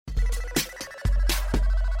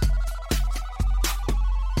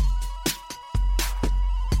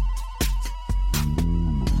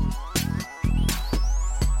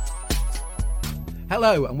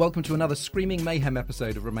Hello and welcome to another Screaming Mayhem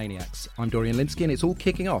episode of Romaniacs. I'm Dorian Linsky and it's all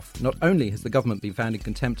kicking off. Not only has the government been found in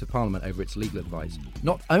contempt of Parliament over its legal advice,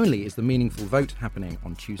 not only is the meaningful vote happening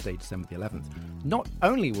on Tuesday, December the 11th, not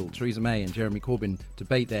only will Theresa May and Jeremy Corbyn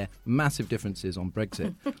debate their massive differences on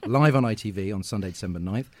Brexit live on ITV on Sunday, December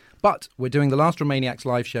 9th, but we're doing the last Romaniacs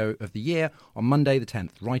live show of the year on Monday the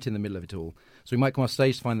 10th, right in the middle of it all. So we might come off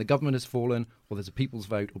stage to find the government has fallen, or there's a people's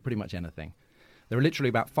vote, or pretty much anything. There are literally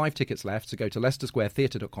about 5 tickets left, so go to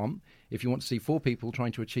leicestersquaretheatre.com if you want to see 4 people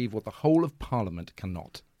trying to achieve what the whole of Parliament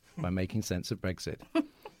cannot by making sense of Brexit.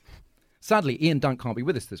 Sadly, Ian Dunt can't be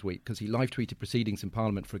with us this week because he live-tweeted proceedings in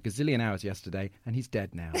Parliament for a gazillion hours yesterday and he's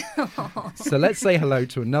dead now. So let's say hello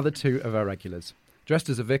to another 2 of our regulars. Dressed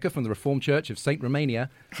as a vicar from the Reformed Church of St. Romania,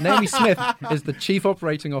 Naomi Smith is the Chief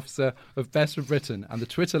Operating Officer of Best for Britain and the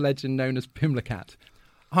Twitter legend known as Pimlicat.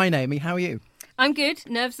 Hi Naomi, how are you? I'm good.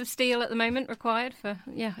 Nerves of steel at the moment required for,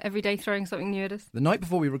 every day throwing something new at us. The night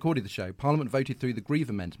before we recorded the show, Parliament voted through the Grieve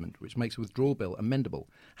Amendment, which makes a withdrawal bill amendable.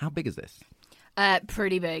 How big is this?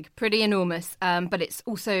 Pretty big, pretty enormous. But it's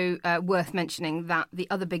also worth mentioning that the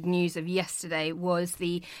other big news of yesterday was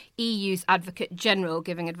the EU's Advocate General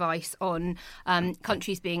giving advice on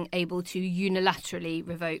countries being able to unilaterally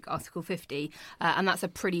revoke Article 50. And that's a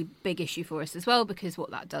pretty big issue for us as well, because what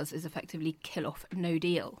that does is effectively kill off no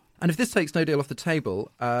deal. And if this takes no deal off the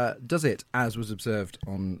table, does it, as was observed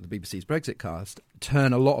on the BBC's Brexit cast,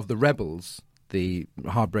 turn a lot of the rebels, the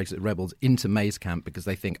hard Brexit rebels, into May's camp because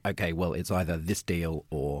they think, OK, well, it's either this deal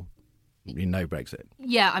or no Brexit?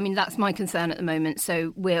 Yeah, I mean, that's my concern at the moment.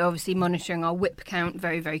 So we're obviously monitoring our whip count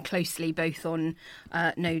very, very closely, both on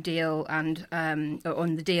no deal and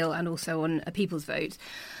on the deal and also on a people's vote.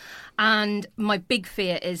 And my big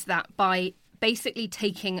fear is that by basically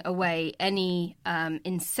taking away any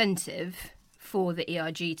incentive for the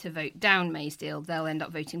ERG to vote down May's deal, they'll end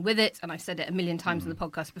up voting with it. And I've said it a million times on the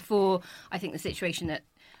podcast before. I think the situation that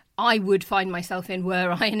I would find myself in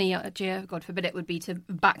were I an ERG, God forbid it, would be to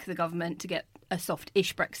back the government to get a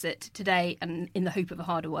soft-ish Brexit today and in the hope of a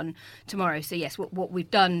harder one tomorrow. So yes, what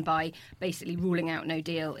we've done by basically ruling out no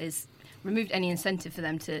deal is removed any incentive for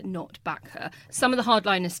them to not back her. Some of the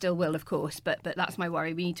hardliners still will, of course, but that's my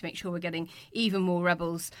worry. We need to make sure we're getting even more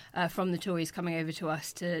rebels from the Tories coming over to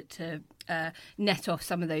us to net off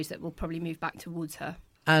some of those that will probably move back towards her.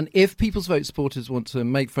 And if People's Vote supporters want to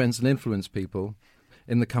make friends and influence people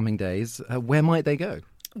in the coming days, where might they go?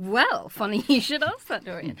 Well, funny you should ask that,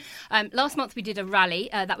 Dorian. Last month we did a rally.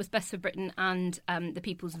 That was Best for Britain and the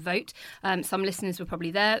People's Vote. Some listeners were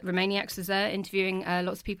probably there. Romaniacs was there interviewing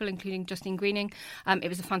lots of people, including Justine Greening. It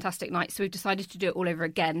was a fantastic night. So we've decided to do it all over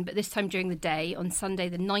again, but this time during the day on Sunday,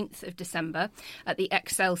 the 9th of December at the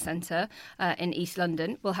Excel Centre in East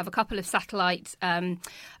London. We'll have a couple of satellite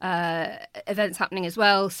events happening as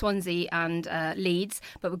well, Swansea and Leeds.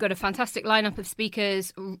 But we've got a fantastic lineup of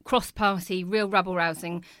speakers, cross-party, real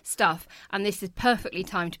rabble-rousing stuff, and this is perfectly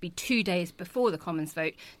timed to be 2 days before the Commons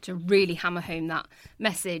vote to really hammer home that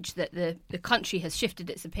message that the country has shifted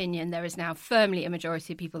its opinion. There is now firmly a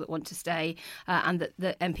majority of people that want to stay, and that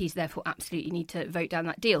the MPs therefore absolutely need to vote down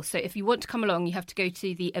that deal. So if you want to come along, you have to go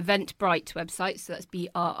to the Eventbrite website, so that's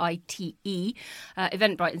BRITE,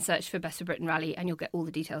 Eventbrite, and search for Best for Britain Rally, and you'll get all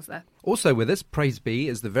the details there. Also with us, praise be,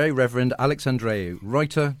 is the very Reverend Alex Andreou,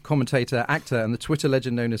 writer, commentator, actor, and the Twitter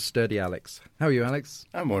legend known as Sturdy Alex. How are you, Alex?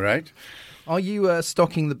 I'm all right. Are you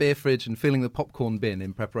stocking the beer fridge and filling the popcorn bin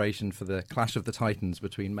in preparation for the clash of the titans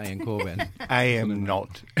between May and Corbyn? I am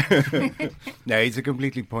not. No, it's a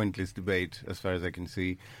completely pointless debate as far as I can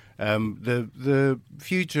see. The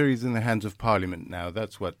future is in the hands of Parliament now.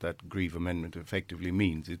 That's what that Grieve Amendment effectively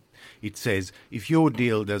means. It says if your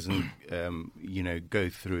deal doesn't, go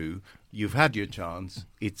through, you've had your chance.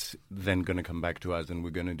 It's then going to come back to us, and we're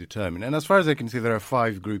going to determine. And as far as I can see, there are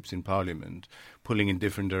 5 groups in Parliament pulling in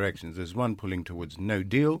different directions. There's one pulling towards no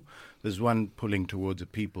deal. There's one pulling towards a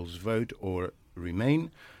people's vote or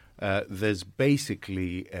remain. There's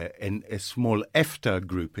basically a small EFTA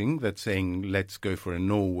grouping that's saying let's go for a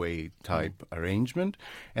Norway-type arrangement.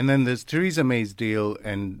 And then there's Theresa May's deal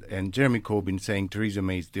and Jeremy Corbyn saying Theresa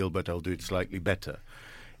May's deal, but I'll do it slightly better.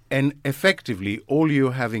 And effectively, all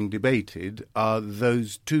you're having debated are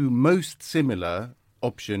those 2 most similar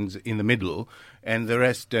options in the middle, and the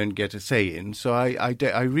rest don't get a say in. So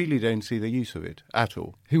I really don't see the use of it at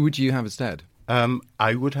all. Who would you have instead?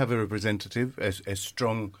 I would have a representative, a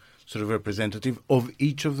strong sort of representative of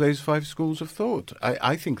each of those 5 schools of thought.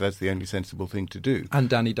 I think that's the only sensible thing to do. And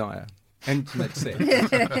Danny Dyer. And That's it.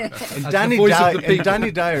 And As Danny, the voice of the people.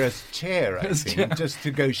 Danny Dyer's chair, I think, just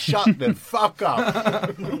to go, shut the fuck up.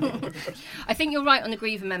 I think you're right on the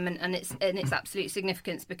Grieve Amendment and its absolute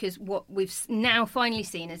significance, because what we've now finally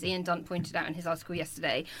seen, as Ian Dunt pointed out in his article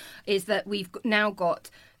yesterday, is that we've now got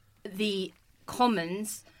the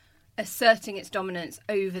Commons asserting its dominance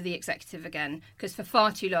over the executive again, because for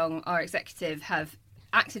far too long our executive have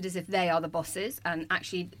acted as if they are the bosses, and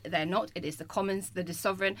actually they're not. It is the Commons that is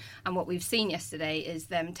sovereign, and what we've seen yesterday is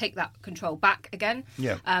them take that control back again.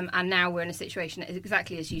 Yeah. And now we're in a situation,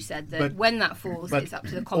 exactly as you said, that But- when that falls, it's up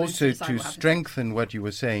to the Commons to also decide to what happens. strengthen what you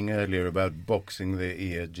were saying earlier about boxing the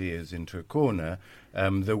ERGs into a corner,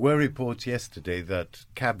 there were reports yesterday that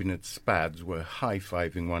cabinet spads were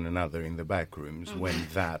high-fiving one another in the back rooms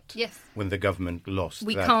Yes. when the government lost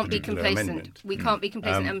We that can't be particular complacent. amendment. We can't be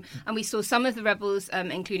complacent. And we saw some of the rebels,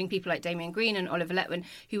 including people like Damien Green and Oliver Letwin,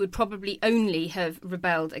 who would probably only have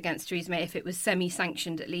rebelled against Theresa May if it was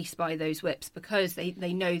semi-sanctioned, at least by those whips, because they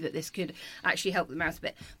know that this could actually help them out a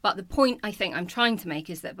bit. But the point I think I'm trying to make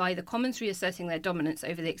is that by the Commons reasserting their dominance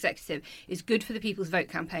over the executive is good for the People's Vote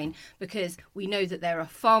campaign, because we know that there are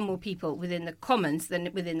far more people within the Commons than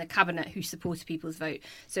within the Cabinet who support a People's Vote.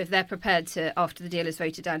 So if they're prepared to, after the deal is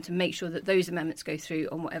voted down, to make sure that those amendments go through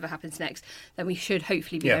on whatever happens next, then we should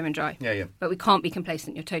hopefully be home and dry. Yeah. But we can't be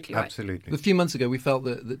complacent. You're totally right. Absolutely. A few months ago, we felt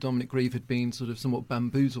that Dominic Grieve had been sort of somewhat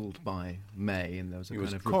bamboozled by May, and there was a He kind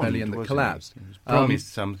was of conned, rebellion that wasn't collapsed. He was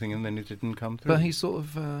promised something and then it didn't come through. But he's sort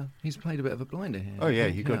of he's played a bit of a blinder here. Oh, yeah,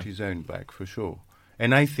 he got his own back, for sure.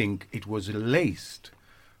 And I think it was laced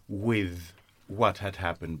with what had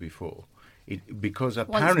happened before. Because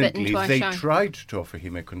bitten, apparently twice they shy. tried to offer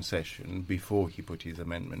him a concession before he put his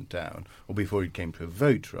amendment down, or before it came to a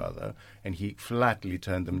vote, rather, and he flatly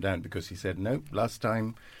turned them down because he said, no, last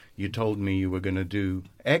time you told me you were going to do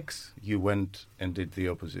X, you went and did the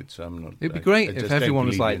opposite, so I'm not... It'd be I great just if don't everyone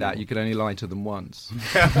was believe like you that. anymore. You could only lie to them once.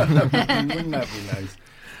 Wouldn't that be nice?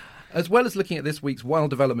 As well as looking at this week's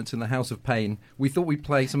wild developments in the House of Pain, we thought we'd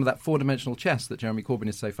play some of that four-dimensional chess that Jeremy Corbyn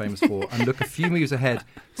is so famous for and look a few moves ahead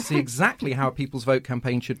to see exactly how a People's Vote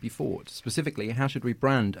campaign should be fought. Specifically, how should we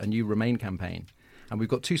brand a new Remain campaign? And we've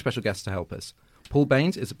got two special guests to help us. Paul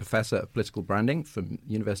Baines is a professor of political branding from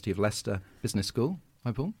University of Leicester Business School.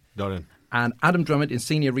 Hi, Paul. Dorian. And Adam Drummond is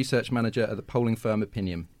senior research manager at the polling firm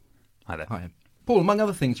Opinion. Hi there. Hi. Paul, among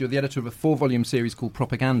other things, you're the editor of a 4-volume series called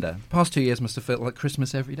Propaganda. The past 2 years must have felt like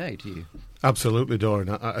Christmas every day to you. Absolutely, Dorian.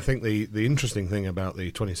 I think the interesting thing about the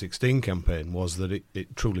 2016 campaign was that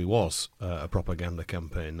it truly was a propaganda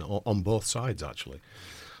campaign on both sides, actually.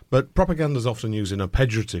 But propaganda is often used in a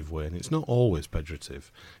pejorative way, and it's not always pejorative.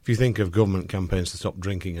 If you think of government campaigns to stop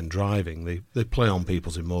drinking and driving, they play on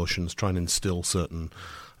people's emotions, try and instill certain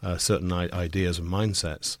ideas and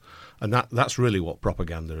mindsets. And that's really what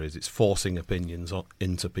propaganda is. It's forcing opinions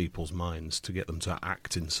into people's minds to get them to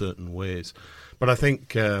act in certain ways. But I think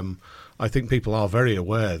people are very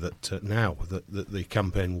aware that now that the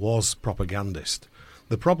campaign was propagandist.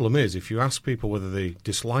 The problem is, if you ask people whether they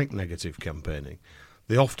dislike negative campaigning,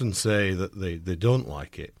 they often say that they don't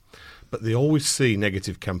like it. But they always see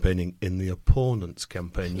negative campaigning in the opponent's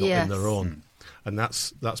campaign, not in their own. And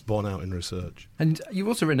that's borne out in research. And you've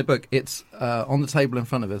also written a book, it's on the table in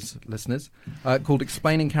front of us, listeners, called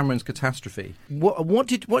Explaining Cameron's Catastrophe. What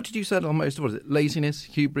did you settle on most? What is it? Laziness,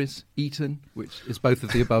 hubris, Eton, which is both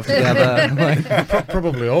of the above together?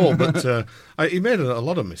 Probably all, but he made a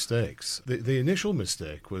lot of mistakes. The initial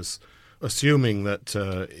mistake was assuming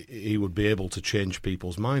that he would be able to change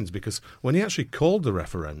people's minds, because when he actually called the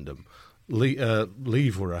referendum,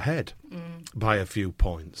 Leave were ahead by a few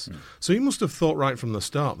points. So he must have thought right from the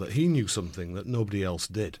start that he knew something that nobody else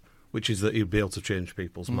did, which is that he'd be able to change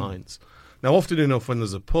people's minds. Now, often enough, when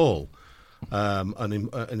there's a poll and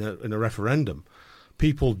in a referendum,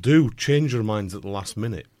 people do change their minds at the last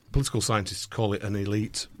minute. Political scientists call it an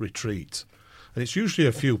elite retreat. And it's usually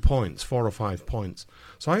a few points, 4 or 5 points.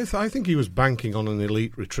 So I think he was banking on an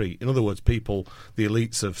elite retreat. In other words, the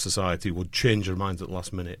elites of society would change their minds at the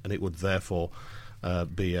last minute, and it would therefore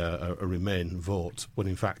be a Remain vote, when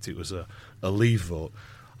in fact it was a Leave vote.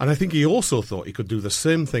 And I think he also thought he could do the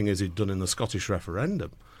same thing as he'd done in the Scottish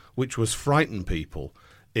referendum, which was frighten people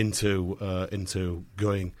into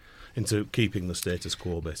keeping the status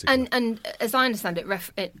quo, basically. And as I understand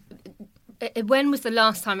it, when was the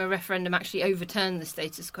last time a referendum actually overturned the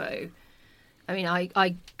status quo? I mean,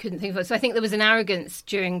 I couldn't think of it. So I think there was an arrogance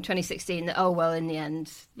during 2016 that, in the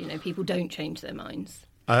end, people don't change their minds.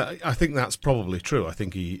 I think that's probably true. I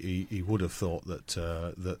think he would have thought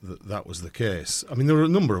that was the case. I mean, there were a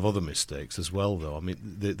number of other mistakes as well, though. I mean,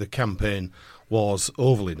 the campaign was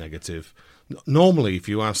overly negative. Normally, if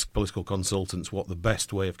you ask political consultants what the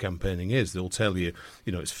best way of campaigning is, they'll tell you,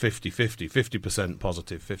 it's 50-50, 50%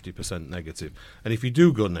 positive, 50% negative. And if you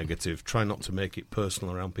do go negative, try not to make it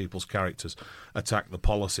personal around people's characters, attack the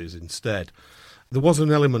policies instead. There was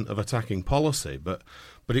an element of attacking policy, but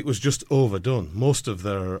it was just overdone. Most of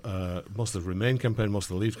the Remain campaign, most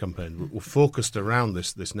of the Leave campaign were focused around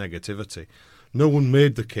this negativity. No one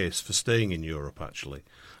made the case for staying in Europe, actually.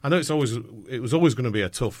 I know it was always going to be a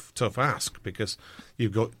tough ask, because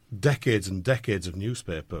you've got decades and decades of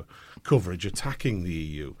newspaper coverage attacking the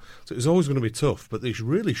EU. So it was always going to be tough, but they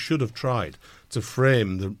really should have tried to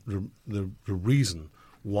frame the reason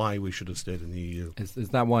why we should have stayed in the EU. Is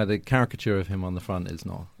that why the caricature of him on the front is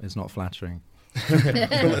not flattering?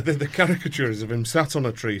 Well, the caricatures of him sat on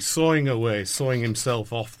a tree, sawing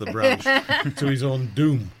himself off the branch to his own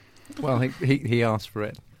doom. Well, he asked for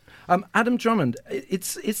it. Adam Drummond, it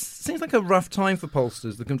seems like a rough time for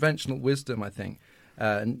pollsters. The conventional wisdom, I think,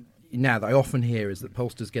 now that I often hear is that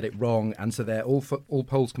pollsters get it wrong, and so all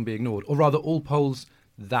polls can be ignored, or rather, all polls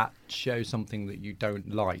that show something that you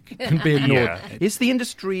don't like can be ignored. Yeah. Is the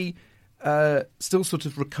industry still sort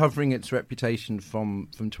of recovering its reputation from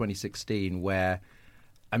 2016, where,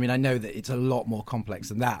 I mean, I know that it's a lot more complex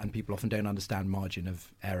than that, and people often don't understand margin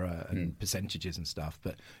of error and percentages and stuff.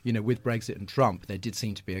 But, with Brexit and Trump, there did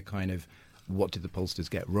seem to be a kind of, what did the pollsters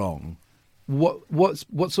get wrong? What's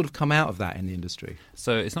sort of come out of that in the industry?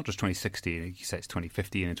 So it's not just 2016, you say it's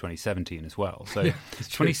 2015 and 2017 as well. So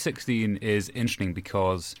 2016 is interesting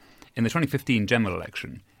because in the 2015 general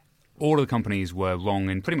election, all of the companies were wrong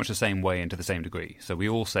in pretty much the same way and to the same degree. So we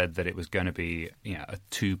all said that it was going to be a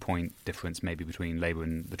 2-point difference maybe between Labour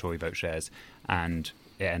and the Tory vote shares, and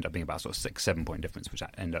it ended up being about sort of 6-7 point difference, which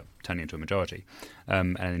ended up turning into a majority.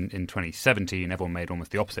 And in 2017, everyone made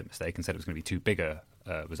almost the opposite mistake and said it was going to be too big a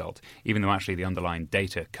result, even though actually the underlying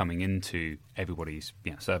data coming into everybody's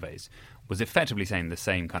surveys was effectively saying the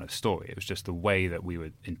same kind of story. It was just the way that we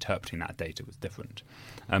were interpreting that data was different.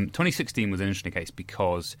 2016 was an interesting case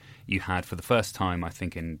because you had, for the first time, I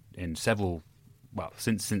think, in several, well,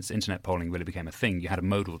 since internet polling really became a thing, you had a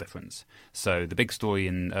modal difference. So the big story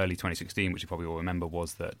in early 2016, which you probably all remember,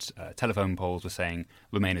 was that telephone polls were saying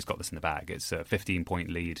Remain has got this in the bag. It's a 15-point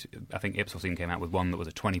lead. I think Ipsos even came out with one that was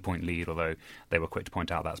a 20-point lead, although they were quick to point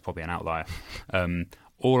out that's probably an outlier.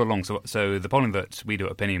 All along, so the polling that we do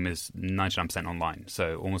at Opinium is 99% online.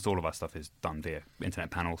 So almost all of our stuff is done via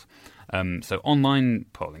internet panels. So online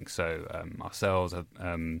polling, ourselves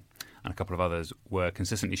and a couple of others were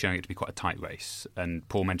consistently showing it to be quite a tight race. And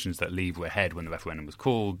Paul mentions that Leave were ahead when the referendum was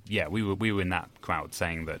called. Yeah, we were in that crowd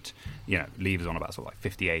saying that Leave is on about sort of like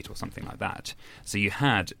 58 or something like that. So you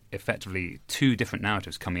had effectively two different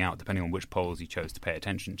narratives coming out depending on which polls you chose to pay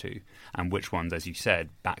attention to, and which ones, as you said,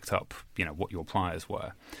 backed up what your priors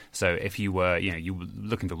were. So if you were you were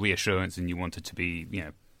looking for reassurance and you wanted to be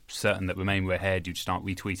certain that Remain were ahead, you'd start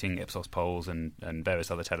retweeting Ipsos polls and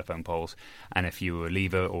various other telephone polls. And if you were a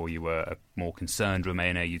Leaver or you were a more concerned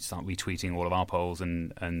Remainer, you'd start retweeting all of our polls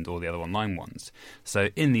and all the other online ones. So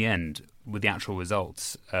in the end, with the actual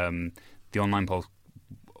results, the online polls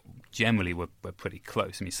generally were pretty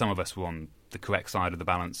close. I mean, some of us were on the correct side of the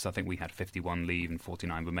balance. I think we had 51 Leave and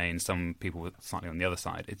 49 Remain. Some people were slightly on the other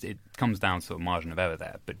side. It comes down to a margin of error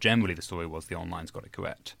there. But generally the story was the online's got it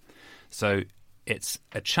correct. So it's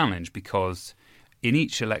a challenge because in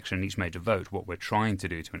each election, each major vote, what we're trying to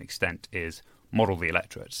do to an extent is model the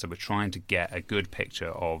electorate. So we're trying to get a good picture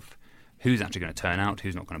of who's actually going to turn out,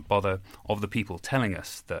 who's not going to bother, of the people telling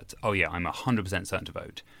us that, oh yeah, I'm 100% certain to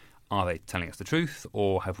vote. Are they telling us the truth,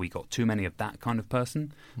 or have we got too many of that kind of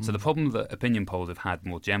person? So the problem that opinion polls have had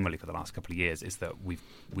more generally for the last couple of years is that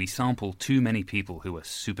we sample too many people who are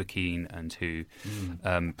super keen and who,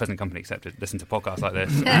 present company accepted, listen to podcasts like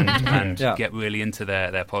this and get really into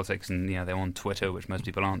their politics, and they're on Twitter, which most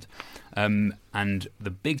people aren't. And the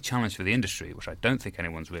big challenge for the industry, which I don't think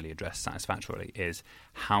anyone's really addressed satisfactorily, is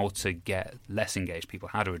how to get less engaged people,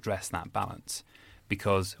 how to address that balance.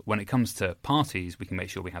 Because when it comes to parties, we can make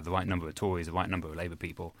sure we have the right number of Tories, the right number of Labour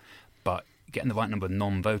people, but getting the right number of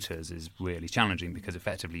non-voters is really challenging because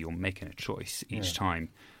effectively you're making a choice each time.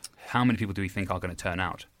 How many people do we think are going to turn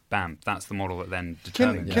out? Bam, that's the model that then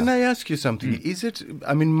determines. Can I ask you something? Is it,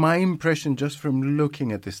 I mean, my impression just from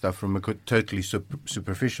looking at this stuff from a totally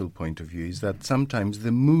superficial point of view is that sometimes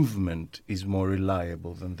the movement is more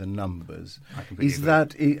reliable than the numbers. Is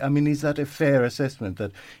that a fair assessment,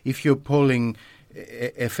 that if you're polling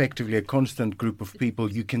effectively a constant group of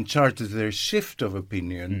people, you can chart their shift of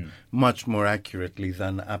opinion much more accurately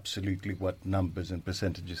than absolutely what numbers and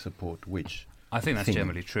percentages support which? I think that's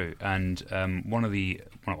generally true, and one of the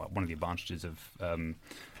advantages of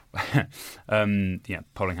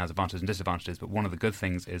polling has advantages and disadvantages, but one of the good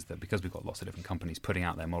things is that because we've got lots of different companies putting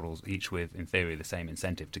out their models, each with, in theory, the same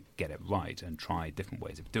incentive to get it right and try different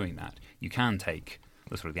ways of doing that, you can take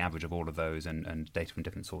the sort of the average of all of those and data from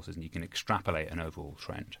different sources, and you can extrapolate an overall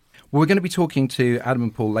trend. Well, we're going to be talking to Adam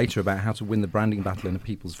and Paul later about how to win the branding battle in a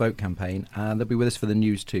People's Vote campaign, and they'll be with us for the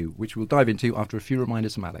news too, which we'll dive into after a few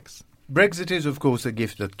reminders from Alex. Brexit is, of course, a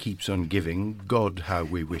gift that keeps on giving. God, how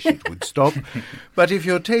we wish it would stop. But if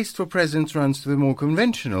your taste for presents runs to the more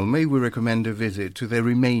conventional, may we recommend a visit to the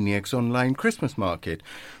Remainiacs online Christmas market.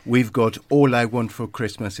 We've got All I Want for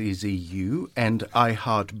Christmas is EU and I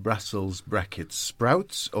Heart Brussels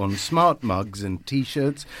Sprouts on smart mugs and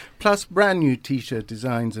T-shirts, plus brand new T-shirt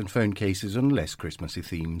designs and phone cases on less Christmassy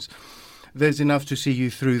themes. There's enough to see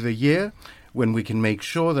you through the year, when we can make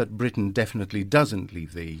sure that Britain definitely doesn't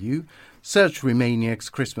leave the EU. Search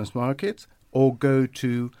Remainiacs Christmas Market or go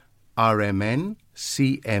to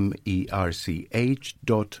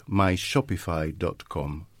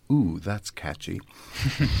rmnerch.myshopify.com. Ooh, that's catchy.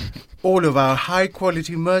 All of our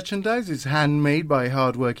high-quality merchandise is handmade by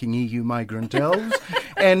hard-working EU migrant elves,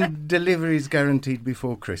 and delivery is guaranteed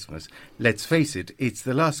before Christmas. Let's face it, it's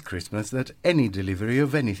the last Christmas that any delivery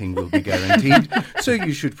of anything will be guaranteed, so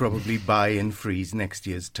you should probably buy and freeze next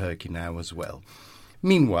year's turkey now as well.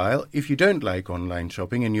 Meanwhile, if you don't like online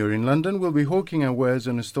shopping and you're in London, we'll be hawking our wares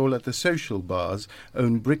on a stall at the Social Bar's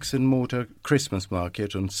own bricks and mortar Christmas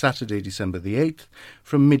market on Saturday, December the 8th,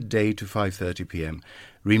 from midday to 5:30 p.m.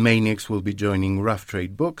 Remainiacs will be joining Rough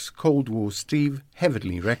Trade Books, Cold War Steve,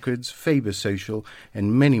 Heavenly Records, Faber Social,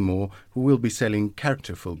 and many more who will be selling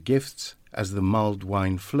characterful gifts as the mulled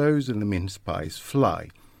wine flows and the mince pies fly.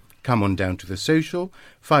 Come on down to the Social,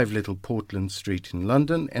 5 Little Portland Street in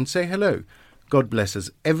London, and say hello. God bless us,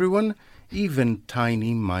 everyone, even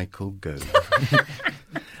tiny Michael Gove.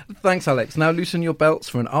 Thanks, Alex. Now loosen your belts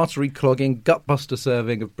for an artery-clogging, gut-buster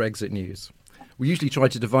serving of Brexit news. We usually try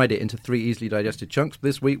to divide it into 3 easily digested chunks, but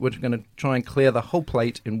this week we're going to try and clear the whole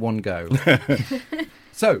plate in one go.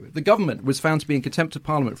 So, the government was found to be in contempt of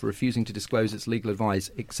Parliament for refusing to disclose its legal advice,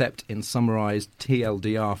 except in summarised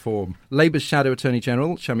TLDR form. Labour's Shadow Attorney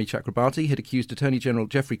General, Shami Chakrabarti, had accused Attorney General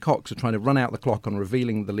Geoffrey Cox of trying to run out the clock on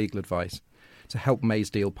revealing the legal advice to help May's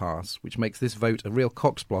deal pass, which makes this vote a real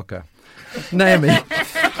Cox blocker. Naomi.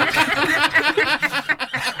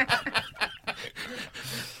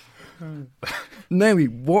 Naomi,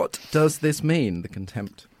 what does this mean, the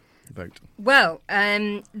contempt vote? Well,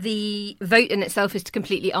 the vote in itself is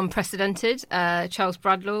completely unprecedented. Charles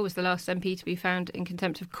Bradlaugh was the last MP to be found in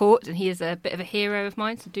contempt of court, and he is a bit of a hero of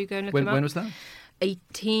mine, so do go and look him up. When was that?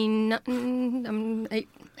 18...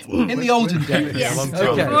 in the olden days. Yes.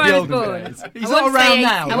 Okay. Before I was born. He's not around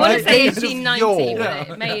now. I want to say right? 1890, but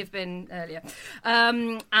it may have been earlier.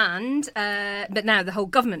 But now the whole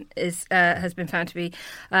government has been found to be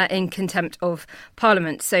in contempt of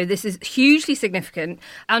Parliament. So this is hugely significant.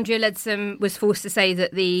 Andrea Leadsom was forced to say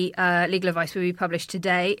that the legal advice will be published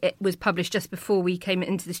today. It was published just before we came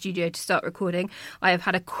into the studio to start recording. I have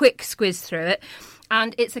had a quick squiz through it.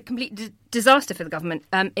 And it's a complete disaster for the government.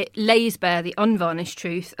 It lays bare the unvarnished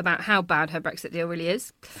truth about how bad her Brexit deal really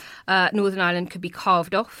is. Northern Ireland could be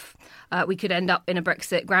carved off. We could end up in a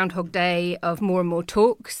Brexit Groundhog Day of more and more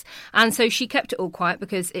talks. And so she kept it all quiet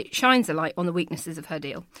because it shines a light on the weaknesses of her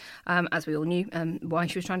deal, as we all knew why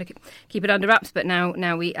she was trying to keep it under wraps. But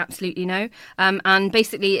now we absolutely know. And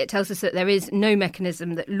basically it tells us that there is no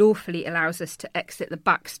mechanism that lawfully allows us to exit the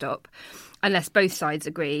backstop unless both sides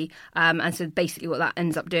agree. And so basically what that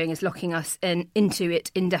ends up doing is locking us into it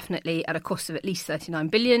indefinitely at a cost of at least $39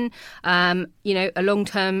 billion. A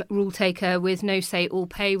long-term rule taker with no say, all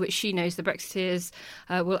pay, which she knows the Brexiteers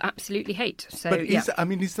will absolutely hate. So, but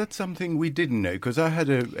is that something we didn't know? Because I had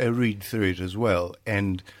a read through it as well.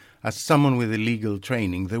 And as someone with a legal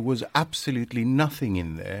training, there was absolutely nothing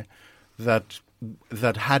in there that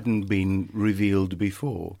hadn't been revealed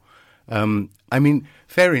before.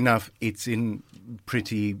 Fair enough, it's in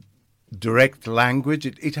pretty direct language.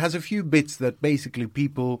 It has a few bits that basically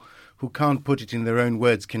people who can't put it in their own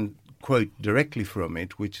words can quote directly from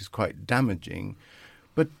it, which is quite damaging.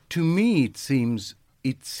 But to me, it seems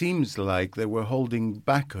like they were holding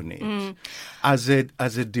back on it as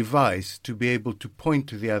a device to be able to point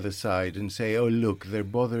to the other side and say, oh, look, they're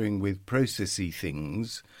bothering with processy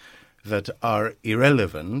things that are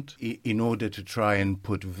irrelevant in order to try and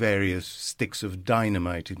put various sticks of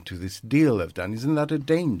dynamite into this deal they've done. Isn't that a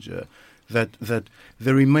danger? That the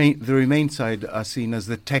Remain side are seen as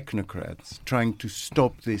the technocrats trying to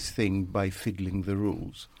stop this thing by fiddling the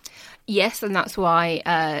rules. Yes, and that's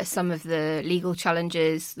why some of the legal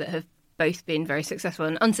challenges that have both been very successful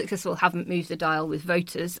and unsuccessful, haven't moved the dial with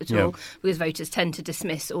voters at all, because voters tend to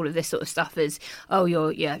dismiss all of this sort of stuff as, oh,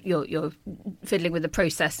 you're fiddling with the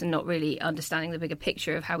process and not really understanding the bigger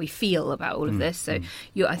picture of how we feel about all of this. So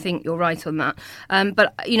I think you're right on that.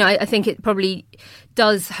 But I think it probably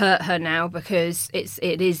does hurt her now because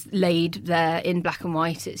it is laid there in black and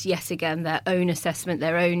white. It's yet again their own assessment,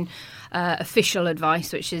 their own official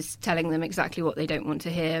advice, which is telling them exactly what they don't want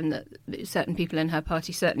to hear and that certain people in her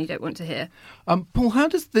party certainly don't want to hear. Paul, how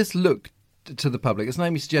does this look to the public? As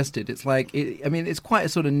Naomi suggested, it's like, it's quite a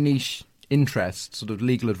sort of niche interest, sort of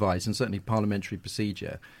legal advice and certainly parliamentary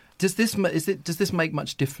procedure. Does this make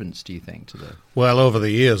much difference, do you think, to the... Well, over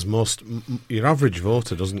the years, your average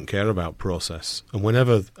voter doesn't care about process. And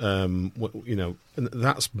whenever,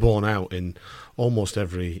 that's borne out in almost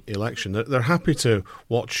every election. They're happy to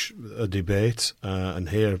watch a debate and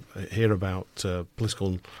hear about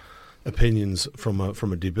political opinions from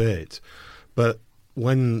a debate. But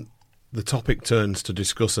when the topic turns to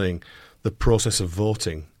discussing the process of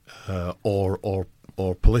voting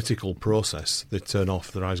or political process, they turn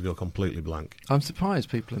off, their eyes go completely blank. I'm surprised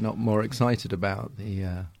people are not more excited about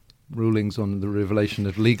the rulings on the revelation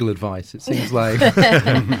of legal advice. It seems like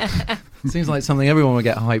something everyone would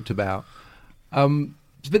get hyped about.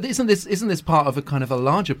 But isn't this part of a kind of a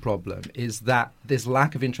larger problem, is that this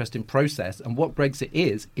lack of interest in process, and what Brexit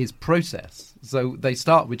is process. So they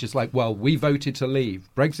start with just like, well, we voted to leave.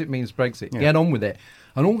 Brexit means Brexit. Get on with it.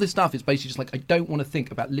 And all this stuff is basically just like, I don't want to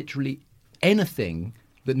think about literally anything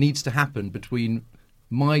that needs to happen between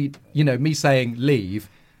me saying leave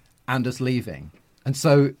and us leaving. And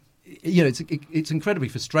so, it's incredibly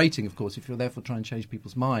frustrating, of course, if you're therefore trying to change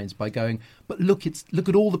people's minds by going, but look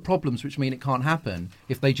at all the problems which mean it can't happen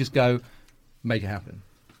if they just go, make it happen.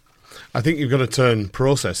 I think you've got to turn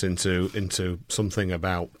process into something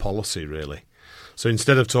about policy, really. So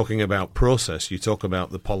instead of talking about process, you talk about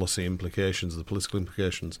the policy implications, the political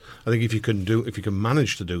implications. I think if you can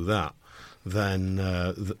manage to do that, then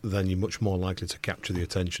you're much more likely to capture the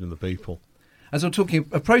attention of the people. As we're talking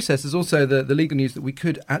of process, there's also the legal news that we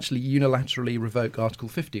could actually unilaterally revoke Article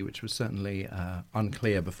 50, which was certainly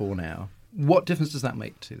unclear before now. What difference does that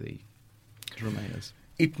make to Remainers?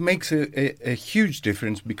 It makes a huge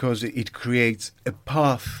difference because it creates a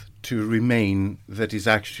path to Remain that is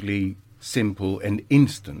actually simple and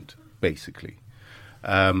instant, basically.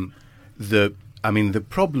 The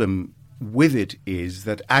problem with it is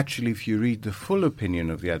that actually, if you read the full opinion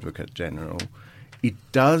of the Advocate General, it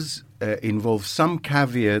does involve some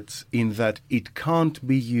caveats in that it can't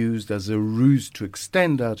be used as a ruse to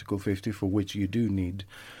extend Article 50, for which you do need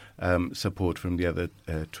support from the other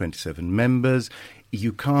 27 members.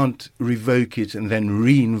 You can't revoke it and then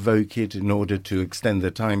re-invoke it in order to extend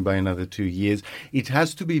the time by another 2 years. It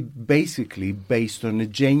has to be basically based on a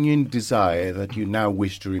genuine desire that you now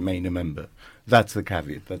wish to remain a member. That's the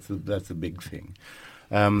caveat. That's the big thing.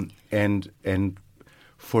 And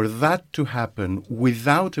for that to happen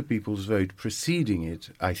without a people's vote preceding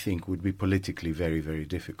it, I think would be politically very, very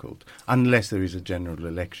difficult, unless there is a general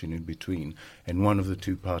election in between and one of the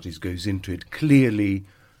two parties goes into it clearly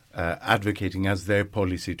advocating as their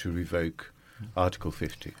policy to revoke Article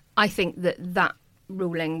 50. I think that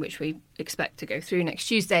ruling, which we expect to go through next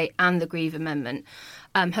Tuesday, and the Grieve Amendment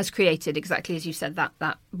has created, exactly as you said,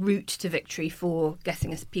 that route to victory for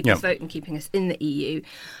getting us people's vote and keeping us in the EU.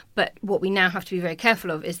 But what we now have to be very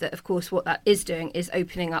careful of is that, of course, what that is doing is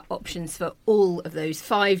opening up options for all of those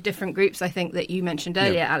 5 different groups, I think, that you mentioned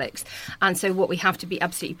earlier, Alex. And so what we have to be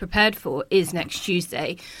absolutely prepared for is next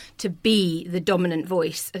Tuesday to be the dominant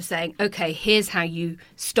voice of saying, OK, here's how you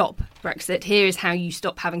stop Brexit. Here is how you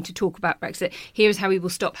stop having to talk about Brexit. Here is how we will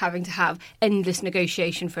stop having to have endless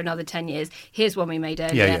negotiation for another 10 years. Here's one we made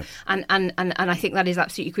earlier. And I think that is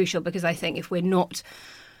absolutely crucial, because I think if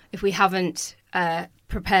we haven't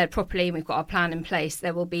prepared properly and we've got our plan in place,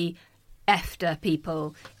 there will be EFTA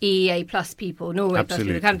people, EEA plus people, Norway plus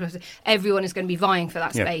people, Canada plus, everyone is going to be vying for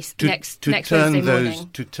that space next Wednesday morning.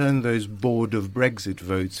 To turn those board of Brexit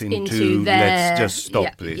votes into let's just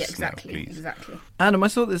stop this exactly, now, please. Exactly. Adam, I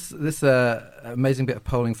saw this amazing bit of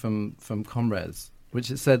polling from Comres,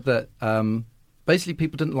 which it said that basically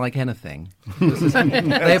people didn't like anything.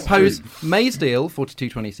 They opposed May's deal,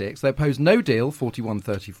 42-26. They opposed no deal,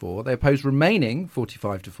 41-34. They opposed remaining,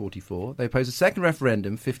 45-44. They oppose a second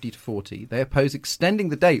referendum, 50-40. They oppose extending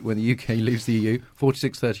the date when the UK leaves the EU,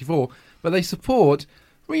 46-34. But they support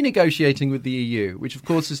renegotiating with the EU, which of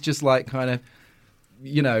course is just like kind of,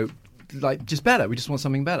 just better. We just want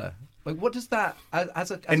something better. Like, what does that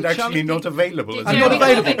actually not available? Not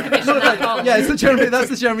available. Yeah, it's that's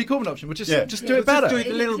the Jeremy Corbyn option. Which just do it better. Just do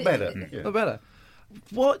it a little better. A little better.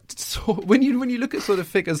 when you look at sort of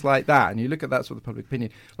figures like that, and you look at that sort of public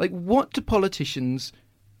opinion, like what do politicians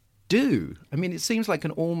do? I mean, it seems like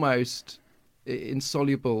an almost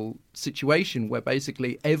insoluble situation where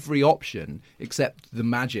basically every option except the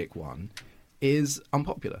magic one is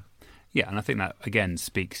unpopular. Yeah, and I think that, again,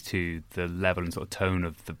 speaks to the level and sort of tone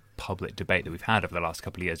of the public debate that we've had over the last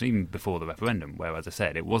couple of years, even before the referendum, where, as I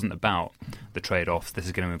said, it wasn't about the trade-offs. This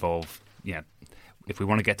is going to involve, if we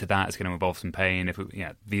want to get to that, it's going to involve some pain.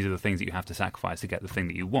 These are the things that you have to sacrifice to get the thing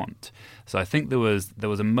that you want. So I think there was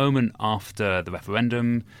a moment after the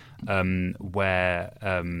referendum where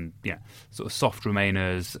sort of soft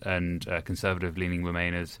Remainers and conservative-leaning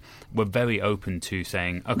Remainers were very open to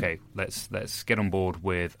saying, okay, let's get on board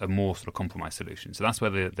with a more sort of compromise solution. So that's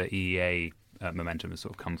where the EEA momentum has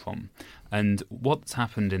sort of come from. And what's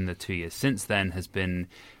happened in the 2 years since then has been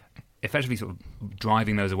effectively sort of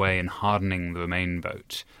driving those away and hardening the Remain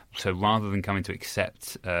vote. So rather than coming to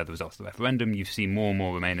accept the results of the referendum, you see more and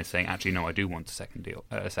more Remainers saying, actually, no, I do want a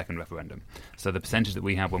second referendum. So the percentage that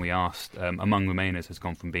we have when we asked among Remainers has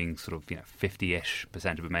gone from being sort of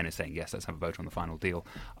 50-ish% of Remainers saying, yes, let's have a vote on the final deal,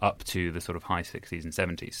 up to the sort of high 60s and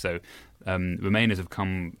 70s. So Remainers have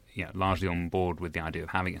come largely on board with the idea of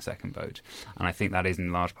having a second vote. And I think that is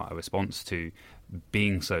in large part a response to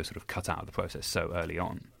being so sort of cut out of the process so early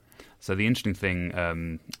on. So the interesting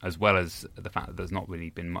thing, as well as the fact that there's not really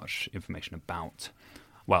been much information about,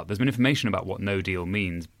 well, there's been information about what no deal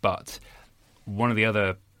means, but one of the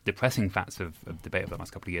other depressing facts of debate over the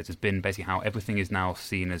last couple of years has been basically how everything is now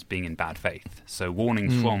seen as being in bad faith. So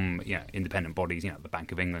warnings from independent bodies, the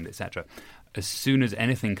Bank of England, etc. As soon as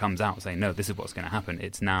anything comes out saying, no, this is what's going to happen,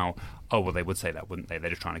 it's now, oh, well, they would say that, wouldn't they? They're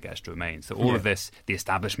just trying to get us to remain. So all of this, the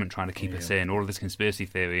establishment trying to keep us in, all of this conspiracy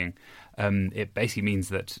theorying, it basically means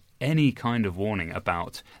that any kind of warning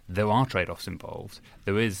about there are trade-offs involved,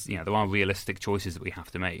 there are realistic choices that we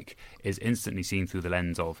have to make, is instantly seen through the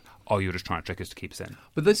lens of, oh, you're just trying to trick us to keep us in.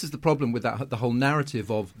 But this is the problem with the whole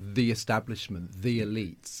narrative of the establishment, the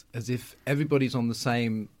elites, as if everybody's on the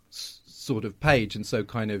same sort of page, and so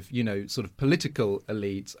kind of sort of political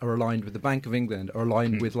elites are aligned with the Bank of England, are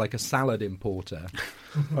aligned with like a salad importer,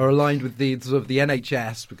 are aligned with the sort of the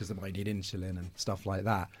NHS because they might need insulin and stuff like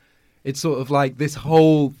that. It's sort of like this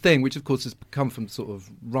whole thing, which of course has come from sort of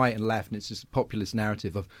right and left, and it's just a populist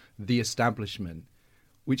narrative of the establishment,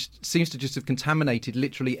 which seems to just have contaminated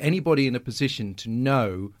literally anybody in a position to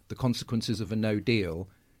know the consequences of a no deal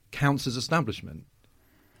counts as establishment.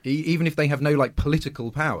 Even if they have no political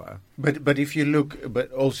power. But if you look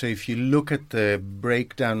at the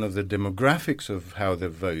breakdown of the demographics of how the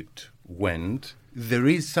vote went, there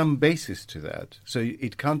is some basis to that. So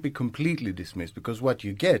it can't be completely dismissed, because what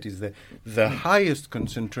you get is that the highest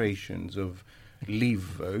concentrations of Leave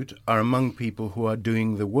vote are among people who are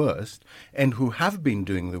doing the worst and who have been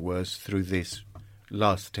doing the worst through this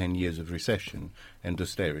last 10 years of recession and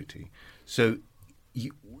austerity. So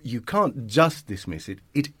you can't just dismiss it.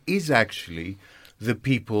 It is actually the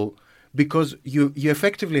people, because you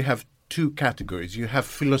effectively have two categories. You have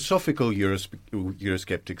philosophical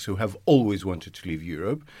Eurosceptics who have always wanted to leave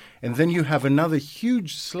Europe, and then you have another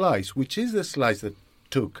huge slice, which is the slice that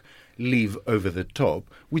took Leave over the top,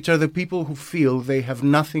 which are the people who feel they have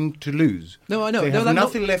nothing to lose. No, I know. They have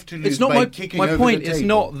nothing left to lose by kicking over the table. My point is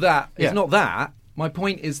not that. It's not that. My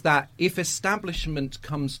point is that if establishment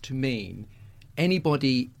comes to mean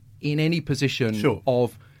anybody in any position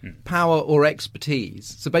of power or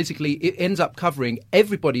expertise, so basically it ends up covering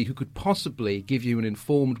everybody who could possibly give you an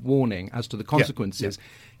informed warning as to the consequences,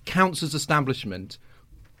 counts as establishment,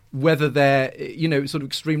 whether they're sort of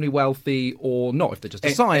extremely wealthy or not. If they're just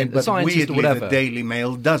a scientist or whatever, the Daily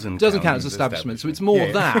Mail doesn't count as establishment. So it's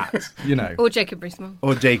more that, or Jacob Rees-Mogg.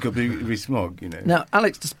 Or Jacob Rees-Mogg, Now,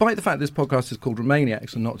 Alex, despite the fact this podcast is called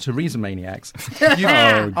Remainiacs and not Theresa Maniacs, you've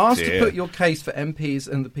asked to put your case for MPs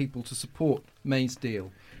and the people to support May's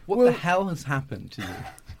deal. What the hell has happened to you?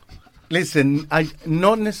 Listen,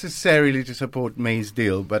 not necessarily to support May's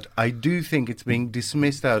deal, but I do think it's being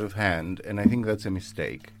dismissed out of hand, and I think that's a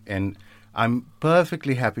mistake. And I'm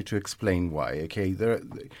perfectly happy to explain why. Okay,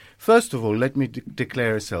 first of all, let me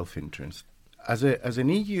declare a self-interest. As an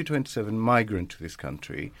EU27 migrant to this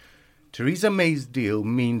country, Theresa May's deal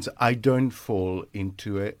means I don't fall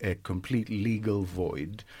into a complete legal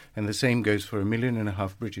void, and the same goes for 1.5 million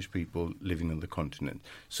British people living on the continent.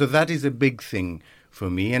 So that is a big thing for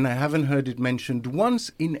me, and I haven't heard it mentioned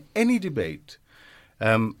once in any debate.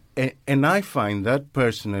 And I find that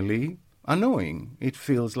personally annoying. It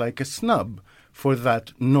feels like a snub for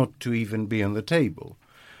that not to even be on the table.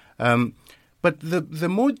 But the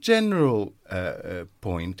more general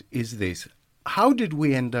point is this. How did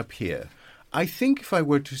we end up here? I think if I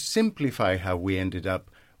were to simplify how we ended up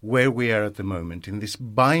where we are at the moment, in this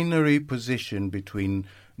binary position between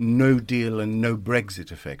no deal and no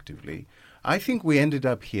Brexit, effectively, I think we ended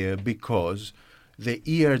up here because the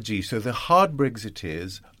ERG, so the hard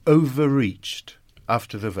Brexiteers, overreached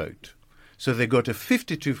after the vote. So they got a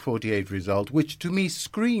 52-48 result, which to me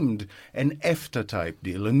screamed an EFTA-type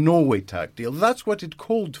deal, a Norway-type deal. That's what it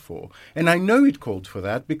called for. And I know it called for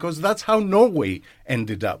that because that's how Norway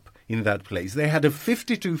ended up in that place. They had a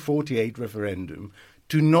 52-48 referendum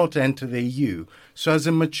to not enter the EU. So as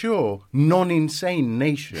a mature, non-insane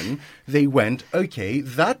nation, they went, okay,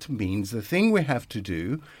 that means the thing we have to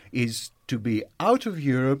do is to be out of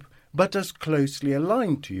Europe, but as closely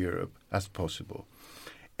aligned to Europe as possible.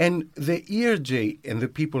 And the ERJ and the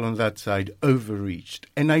people on that side overreached.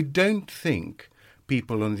 And I don't think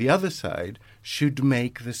people on the other side should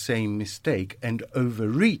make the same mistake and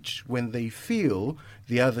overreach when they feel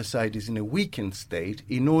the other side is in a weakened state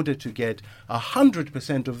in order to get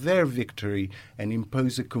 100% of their victory and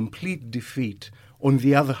impose a complete defeat on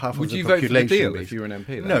the other half Would of the you population. vote for the deal if you were an MP?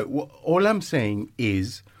 Then? No, all I'm saying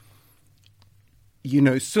is,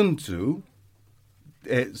 Sun Tzu,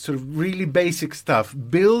 sort of really basic stuff.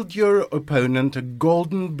 Build your opponent a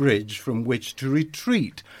golden bridge from which to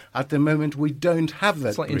retreat. At the moment, we don't have that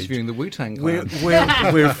It's like bridge. interviewing the Wu-Tang We're,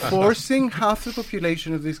 Clan. we're forcing half the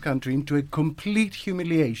population of this country into a complete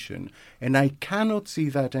humiliation, and I cannot see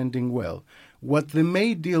that ending well. What the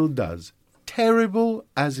May deal does, terrible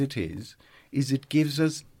as it is it gives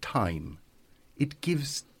us time. It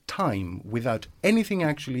gives time without anything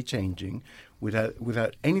actually changing,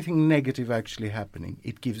 without anything negative actually happening.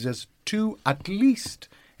 It gives us 2 at least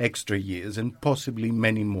extra years and possibly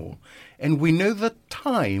many more. And we know that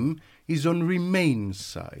time is on Remain's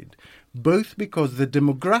side, both because the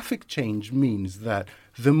demographic change means that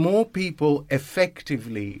the more people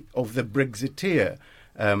effectively of the Brexiteer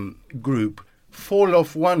group fall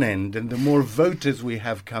off one end and the more voters we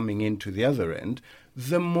have coming into the other end,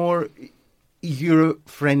 the more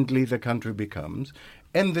Euro-friendly the country becomes.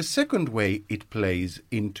 And the second way it plays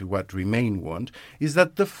into what Remain want is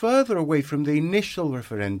that the further away from the initial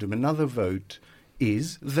referendum another vote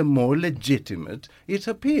is, the more legitimate it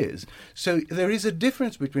appears. So there is a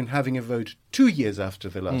difference between having a vote 2 years after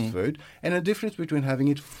the last vote and a difference between having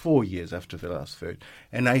it 4 years after the last vote.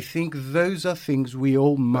 And I think those are things we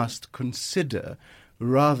all must consider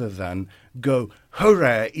rather than go,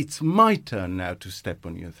 hurrah, it's my turn now to step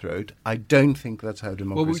on your throat. I don't think that's how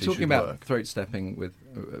democracy Well, we were talking should about work. throat stepping with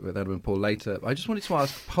Adam and Paul later. I just wanted to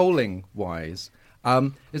ask, polling-wise,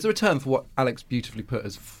 is there a term for what Alex beautifully put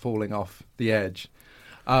as falling off the edge?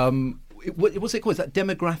 What's it called? Is that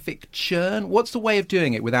demographic churn? What's the way of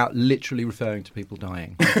doing it without literally referring to people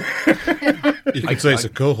dying? You could say it's a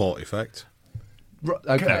cohort effect.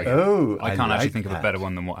 Okay. Oh, I can't actually like think of a that. better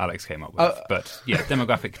one than what Alex came up with. But yeah,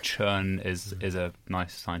 demographic churn is a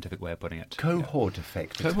nice scientific way of putting it. Cohort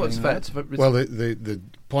effect. Cohort Explain effect. that. Well, the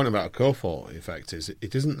point about a cohort effect is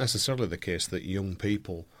it isn't necessarily the case that young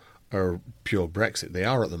people are pure Brexit. They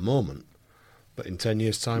are at the moment, but in 10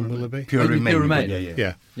 years' time, will they be? Pure Maybe Remain. Pure Remain.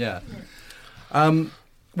 Yeah. Yeah. Yeah.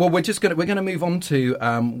 Well, we're going to move on to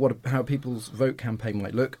how people's vote campaign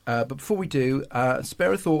might look. But before we do,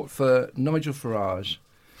 spare a thought for Nigel Farage.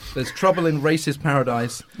 There's trouble in racist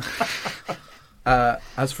paradise,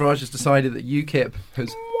 as Farage has decided that UKIP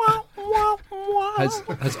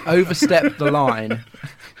has overstepped the line,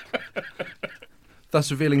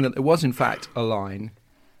 thus revealing that there was in fact a line.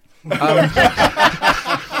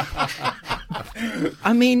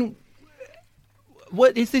 I mean,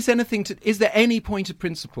 what is this? Is there any point of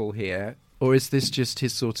principle here, or is this just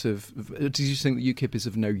his sort of? Do you think that UKIP is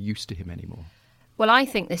of no use to him anymore? Well, I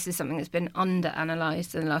think this is something that's been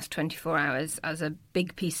under-analysed in the last 24 hours as a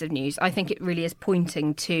big piece of news. I think it really is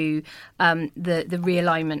pointing to the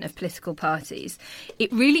realignment of political parties.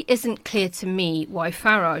 It really isn't clear to me why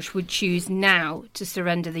Farage would choose now to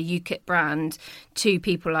surrender the UKIP brand to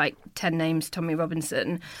people like 10 names Tommy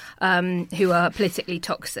Robinson, who are politically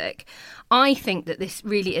toxic. I think that this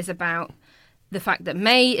really is about the fact that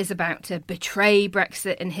May is about to betray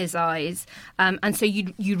Brexit in his eyes. And so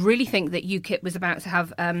you'd really think that UKIP was about to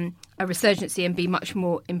have a resurgency and be much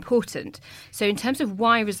more important. So in terms of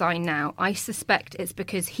why resign now, I suspect it's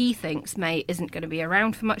because he thinks May isn't going to be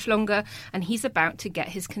around for much longer and he's about to get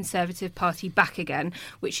his Conservative Party back again,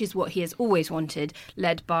 which is what he has always wanted,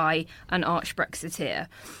 led by an arch Brexiteer.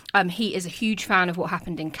 He is a huge fan of what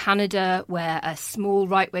happened in Canada, where a small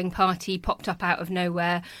right-wing party popped up out of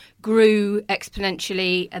nowhere, grew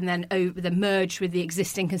exponentially, and then merged with the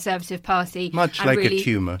existing Conservative Party. Much and like really, a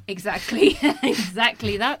tumour. Exactly,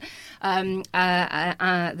 exactly that.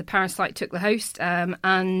 The parasite took the host,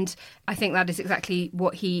 and I think that is exactly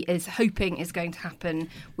what he is hoping is going to happen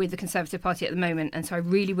with the Conservative Party at the moment. And so I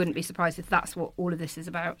really wouldn't be surprised if that's what all of this is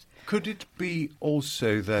about. Could it be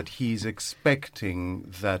also that he's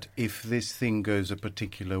expecting that if this thing goes a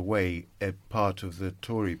particular way, a part of the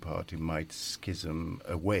Tory party might schism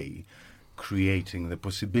away, creating the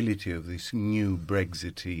possibility of this new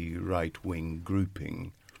Brexity right-wing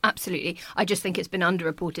grouping? Absolutely. I just think it's been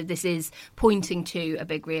underreported. This is pointing to a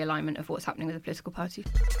big realignment of what's happening with the political party.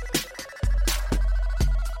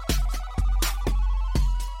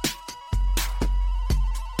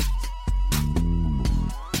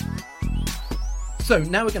 So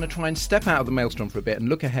now we're going to try and step out of the maelstrom for a bit and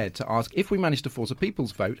look ahead to ask, if we manage to force a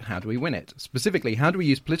people's vote, how do we win it? Specifically, how do we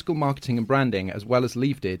use political marketing and branding as well as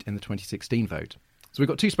Leave did in the 2016 vote? So we've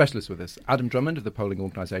got two specialists with us, Adam Drummond of the polling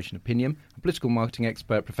organisation Opinium, and political marketing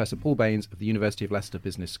expert Professor Paul Baines of the University of Leicester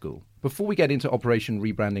Business School. Before we get into Operation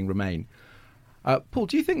Rebranding Remain, Paul,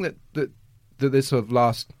 do you think that this sort of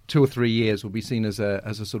last 2 or 3 years will be seen as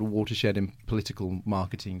a sort of watershed in political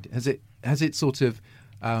marketing? Has it sort of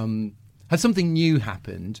has something new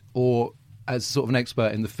happened, or as sort of an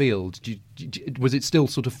expert in the field, was it still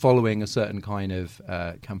sort of following a certain kind of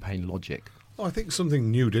campaign logic? Well, I think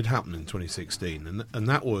something new did happen in 2016, and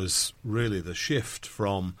that was really the shift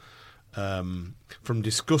from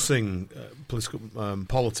discussing political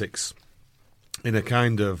politics in a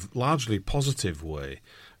kind of largely positive way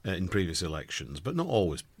in previous elections, but not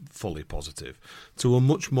always fully positive, to a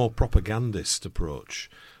much more propagandist approach.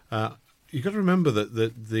 You've got to remember that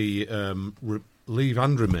the Leave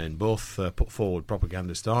and Remain both put forward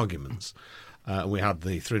propagandist arguments. We had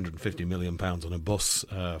the £350 million on a bus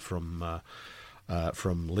from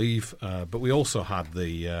Leave, but we also had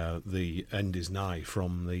the end is nigh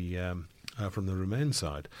from the Remain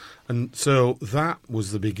side, and so that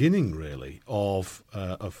was the beginning really of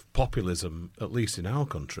populism, at least in our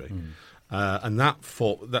country, and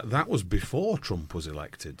that was before Trump was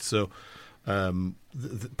elected. So.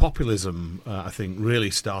 The populism, I think,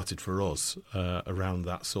 really started for us around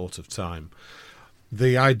that sort of time.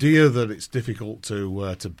 The idea that it's difficult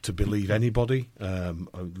to believe anybody,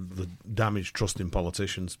 the damaged trust in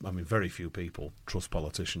politicians. I mean, very few people trust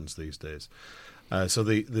politicians these days. So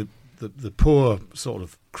the poor sort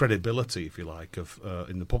of credibility, if you like, of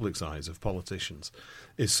in the public's eyes of politicians,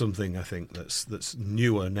 is something I think that's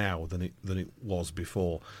newer now than it was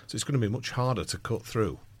before. So it's going to be much harder to cut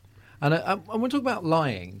through. And I want to talk about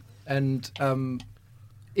lying. And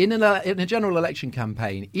in a general election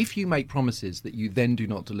campaign, if you make promises that you then do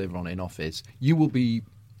not deliver on in office, you will be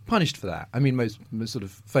punished for that. I mean, most sort of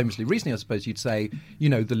famously recently, I suppose you'd say, the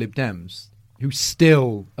Lib Dems, who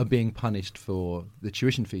still are being punished for the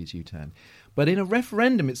tuition fees U-turn. But in a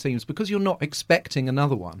referendum, it seems, because you're not expecting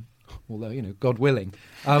another one, although, God willing,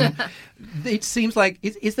 it seems like,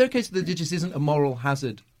 is there a case that there just isn't a moral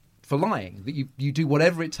hazard for lying, that you do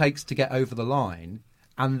whatever it takes to get over the line,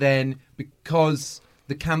 and then because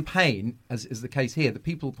the campaign, as is the case here, the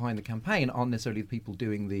people behind the campaign aren't necessarily the people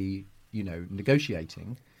doing the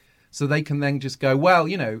negotiating, so they can then just go, well,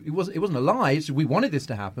 it wasn't a lie, we wanted this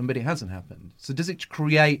to happen, but it hasn't happened. So does it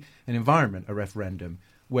create an environment, a referendum,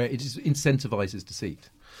 where it just incentivizes deceit?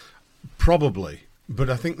 Probably, but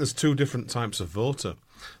I think there's two different types of voter.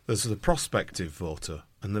 There's the prospective voter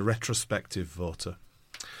and the retrospective voter.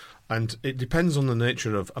 And it depends on the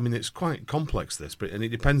nature of, it's quite complex and it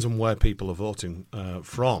depends on where people are voting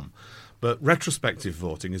from. But retrospective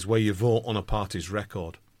voting is where you vote on a party's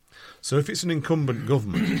record. So if it's an incumbent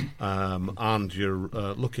government and you're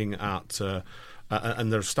looking at,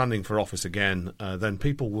 and they're standing for office again, then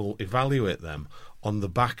people will evaluate them on the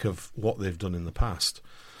back of what they've done in the past.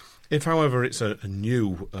 If, however, it's a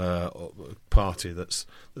new party that's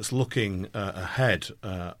looking ahead,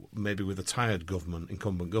 maybe with a tired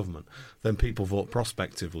incumbent government, then people vote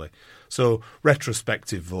prospectively. So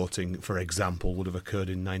retrospective voting, for example, would have occurred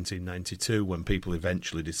in 1992 when people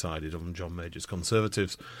eventually decided on John Major's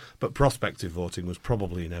Conservatives. But prospective voting was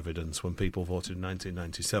probably in evidence when people voted in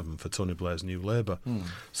 1997 for Tony Blair's New Labour.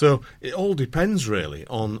 So it all depends really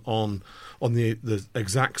on the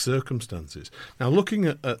exact circumstances. Now, looking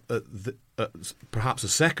at perhaps a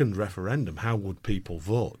second referendum, how would people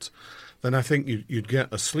vote? Then I think you'd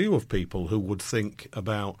get a slew of people who would think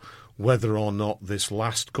about whether or not this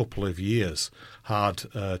last couple of years had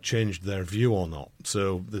changed their view or not.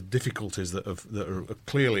 So the difficulties that are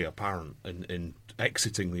clearly apparent in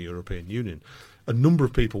exiting the European Union a number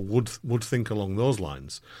of people would think along those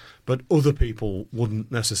lines, but other people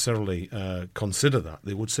wouldn't necessarily consider that.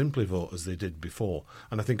 They would simply vote as they did before,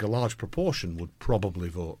 and I think a large proportion would probably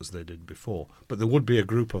vote as they did before. But there would be a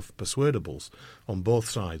group of persuadables on both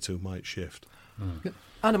sides who might shift.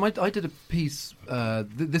 Adam, I did a piece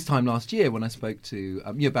this time last year when I spoke to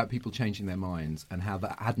about people changing their minds and how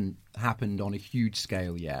that hadn't happened on a huge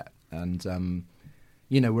scale yet. And,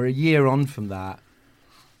 we're a year on from that.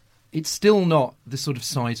 It's still not the sort of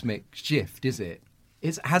seismic shift, is it?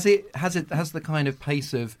 Has the kind of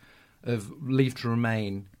pace of Leave to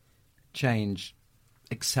Remain change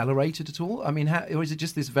accelerated at all? I mean, or is it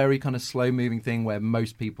just this very kind of slow-moving thing where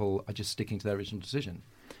most people are just sticking to their original decision?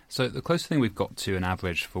 So the closest thing we've got to an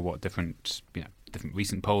average for what different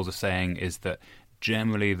recent polls are saying is that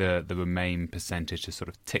generally the Remain percentage has sort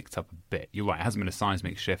of ticked up a bit. You're right, it hasn't been a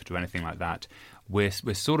seismic shift or anything like that. We're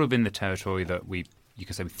sort of in the territory that you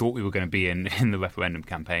could say we thought we were going to be in the referendum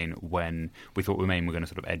campaign when we thought Remain were going to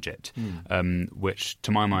sort of edge it, which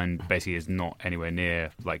to my mind basically is not anywhere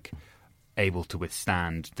near like able to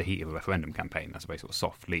withstand the heat of a referendum campaign. That's a very sort of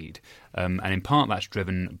soft lead. And in part that's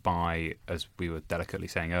driven by, as we were delicately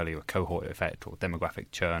saying earlier, a cohort effect or demographic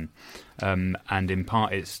churn. And in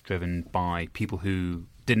part it's driven by people who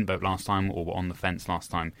didn't vote last time or were on the fence last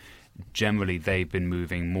time. Generally, they've been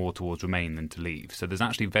moving more towards Remain than to Leave. So there's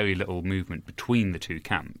actually very little movement between the two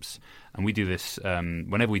camps. And we do this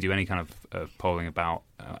whenever we do any kind of polling about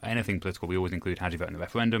anything political. We always include how do you vote in the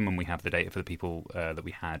referendum, and we have the data for the people that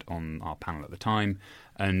we had on our panel at the time.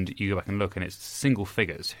 And you go back and look, and it's single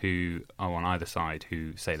figures who are on either side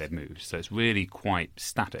who say they've moved. So it's really quite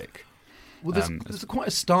static. Well, there's quite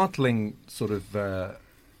a startling sort of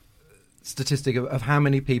statistic of how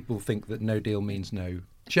many people think that no deal means no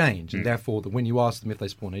change, and therefore that when you ask them if they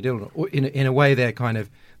support no deal, or in a way they're kind of,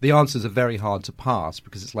 the answers are very hard to pass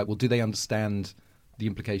because it's like, well, do they understand the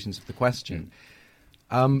implications of the question?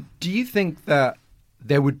 Do you think that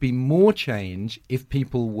there would be more change if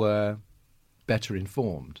people were better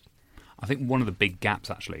informed? I think one of the big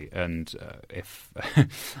gaps, actually, and if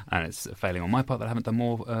and it's failing on my part that I haven't done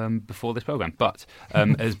more before this programme, but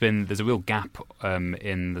there's a real gap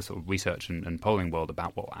in the sort of research and polling world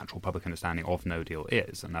about what actual public understanding of no deal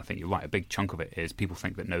is. And I think you're right. A big chunk of it is people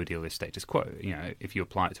think that no deal is status quo. You know, if you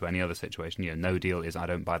apply it to any other situation, no deal is I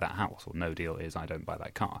don't buy that house, or no deal is I don't buy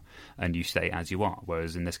that car, and you stay as you are.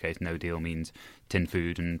 Whereas in this case, no deal means tin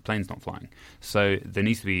food and planes not flying. So there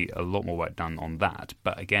needs to be a lot more work done on that.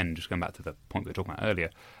 But again, just going back to the point we were talking about earlier,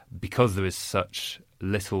 because there is such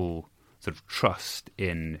little sort of trust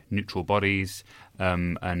in neutral bodies,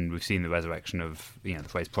 and we've seen the resurrection of the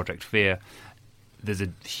phrase Project Fear, there's a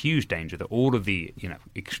huge danger that all of the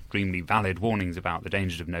extremely valid warnings about the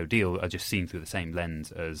dangers of no deal are just seen through the same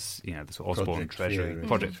lens as the sort of Osborne Treasury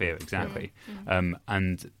Project Fear, exactly.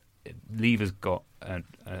 And Leave has got an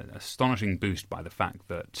astonishing boost by the fact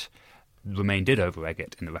that Remain did over-egg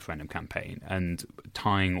it in the referendum campaign, and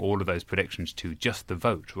tying all of those predictions to just the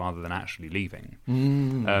vote rather than actually leaving.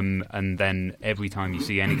 And then every time you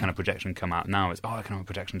see any kind of projection come out now, it's, economic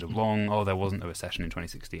projections are wrong, there wasn't a recession in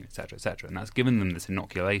 2016, etc., etc. And that's given them this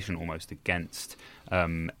inoculation almost against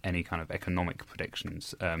any kind of economic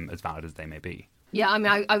predictions, as valid as they may be. Yeah, I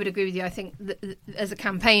mean, I would agree with you. I think that as a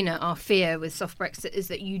campaigner, our fear with soft Brexit is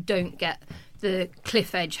that you don't get the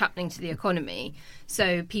cliff edge happening to the economy.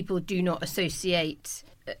 So people do not associate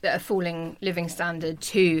a falling living standard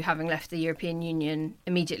to having left the European Union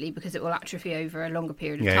immediately, because it will atrophy over a longer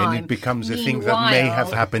period of time. And it becomes a thing that may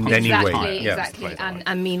have happened anyway. Exactly.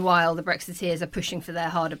 And meanwhile, the Brexiteers are pushing for their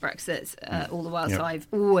harder Brexits all the while. So I've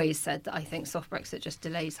always said that I think soft Brexit just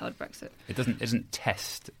delays hard Brexit. It doesn't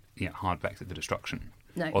test hard Brexit to destruction.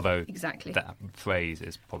 No, although exactly. That phrase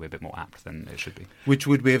is probably a bit more apt than it should be. Which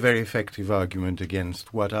would be a very effective argument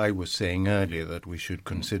against what I was saying earlier, that we should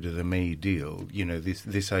consider the May deal.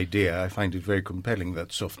 This idea, I find it very compelling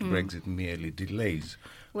that soft Brexit merely delays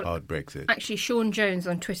hard Brexit. Actually, Sean Jones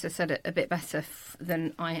on Twitter said it a bit better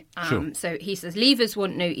than I am. Sure. So he says, Leavers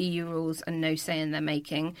want no EU rules and no say in their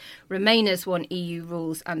making. Remainers want EU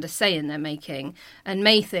rules and a say in their making. And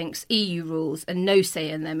May thinks EU rules and no say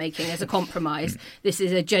in their making as a compromise. This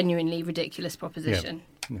is a genuinely ridiculous proposition.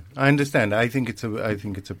 Yeah. I understand. I think it's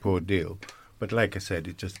a poor deal. But like I said,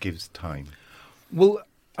 it just gives time. Well,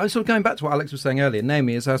 I was sort of going back to what Alex was saying earlier.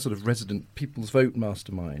 Naomi is our sort of resident People's Vote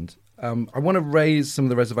mastermind. I want to raise some of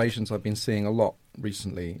the reservations I've been seeing a lot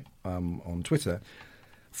recently on Twitter.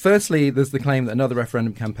 Firstly, there's the claim that another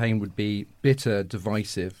referendum campaign would be bitter,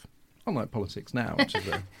 divisive, unlike politics now, which is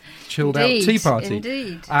a chilled-out Tea Party,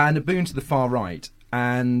 indeed. and a boon to the far right.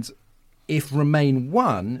 And if Remain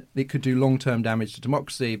won, it could do long-term damage to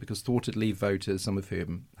democracy because thwarted Leave voters, some of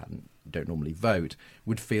whom don't normally vote,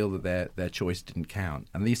 would feel that their choice didn't count.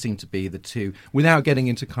 And these seem to be the two, without getting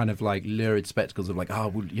into kind of like lurid spectacles of like,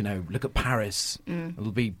 look at Paris,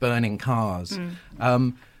 it'll be burning cars.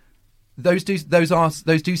 Those do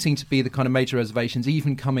seem to be the kind of major reservations,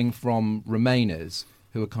 even coming from Remainers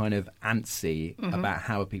who are kind of antsy about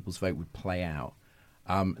how a people's vote would play out.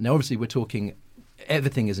 Now, obviously, we're talking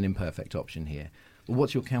everything is an imperfect option here. But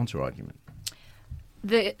what's your counter-argument?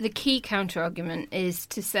 The key counter-argument is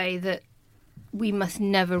to say that we must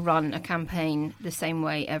never run a campaign the same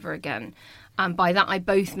way ever again. And by that, I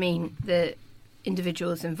both mean the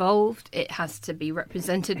individuals involved. It has to be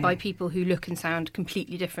represented by people who look and sound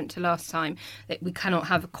completely different to last time. That we cannot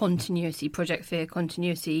have a continuity, Project Fear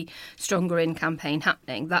continuity, Stronger In campaign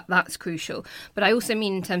happening. That's crucial. But I also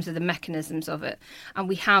mean in terms of the mechanisms of it. And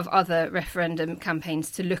we have other referendum campaigns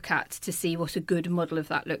to look at to see what a good model of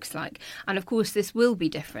that looks like. And of course, this will be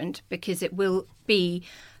different because it will be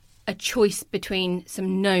a choice between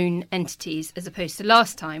some known entities as opposed to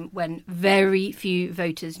last time when very few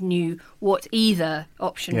voters knew what either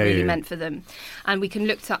option meant for them. And we can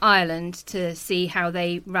look to Ireland to see how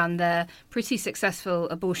they ran their pretty successful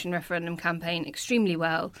abortion referendum campaign extremely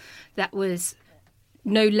well. That was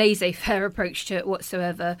no laissez-faire approach to it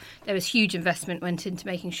whatsoever. There was huge investment went into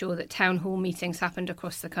making sure that town hall meetings happened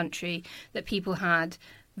across the country, that people had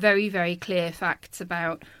very, very clear facts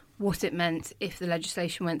about what it meant if the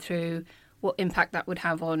legislation went through, what impact that would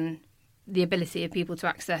have on the ability of people to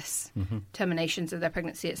access terminations of their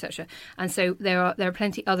pregnancy, etc. And so there are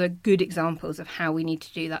plenty other good examples of how we need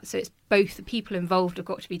to do that. So it's both the people involved have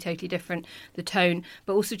got to be totally different, the tone,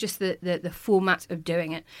 but also just the format of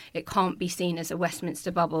doing it. It can't be seen as a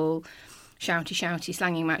Westminster bubble, shouty,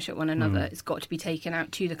 slanging match at one another. It's got to be taken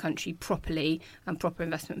out to the country properly and proper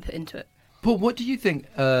investment put into it. Paul, what do you think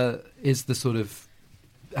is the sort of,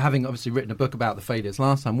 having obviously written a book about the failures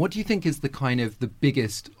last time, what do you think is the kind of the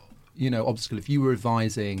biggest, obstacle if you were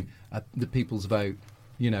advising the People's Vote,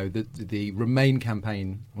 the Remain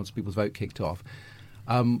campaign once People's Vote kicked off?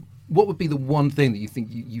 What would be the one thing that you think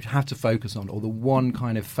you'd have to focus on, or the one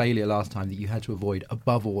kind of failure last time that you had to avoid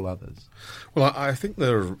above all others? Well, I think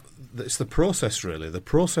it's the process, really. The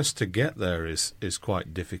process to get there is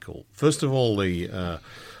quite difficult. First of all, the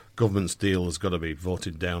government's deal has got to be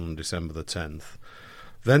voted down on December the 10th.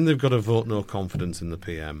 Then they've got to vote no confidence in the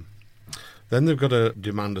PM. Then they've got to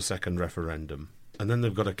demand a second referendum, and then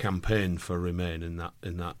they've got to campaign for Remain in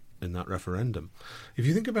that referendum. If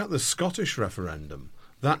you think about the Scottish referendum,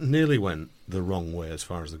 that nearly went the wrong way as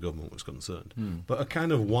far as the government was concerned. But a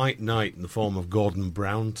kind of white knight in the form of Gordon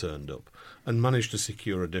Brown turned up and managed to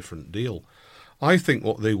secure a different deal. I think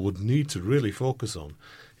what they would need to really focus on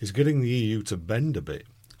is getting the EU to bend a bit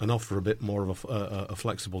and offer a bit more of a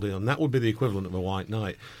flexible deal. And that would be the equivalent of a white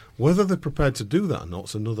knight. Whether they're prepared to do that or not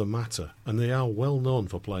is another matter. And they are well known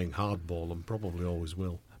for playing hardball and probably always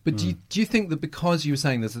will. But do you think that because you were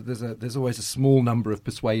saying there's always a small number of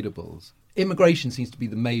persuadables, immigration seems to be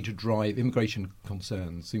the major drive, immigration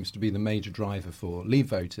concerns seems to be the major driver for Leave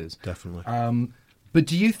voters? Definitely. But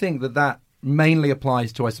do you think that mainly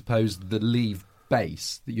applies to, I suppose, the Leave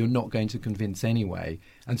base, that you're not going to convince anyway,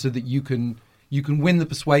 and so that you can win the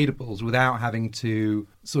persuadables without having to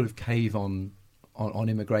sort of cave on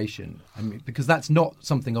immigration? I mean, because that's not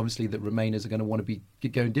something, obviously, that Remainers are going to want to be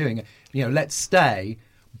going doing. Let's stay,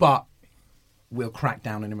 but we'll crack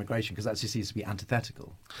down on immigration, because that just seems to be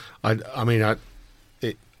antithetical. I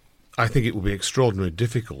think it would be extraordinarily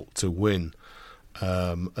difficult to win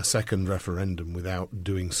a second referendum without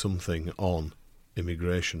doing something on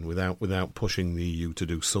immigration, without pushing the EU to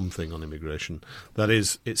do something on immigration.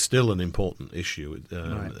 It's still an important issue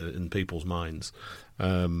in people's minds.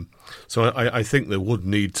 So I think there would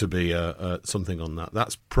need to be something on that.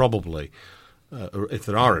 That's probably, if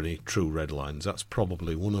there are any true red lines, that's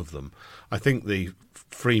probably one of them. I think the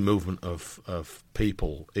free movement of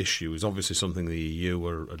people issue is obviously something the EU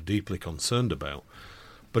are deeply concerned about.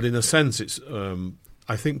 But in a sense, it's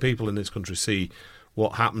I think people in this country see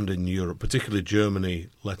what happened in Europe, particularly Germany,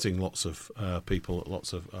 letting lots of people,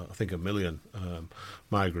 I think 1 million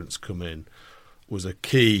migrants come in, was a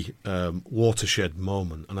key watershed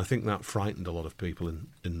moment, and I think that frightened a lot of people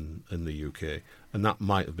in the UK, and that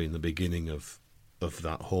might have been the beginning of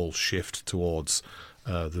that whole shift towards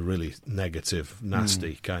the really negative,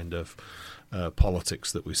 nasty kind of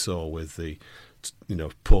politics that we saw with the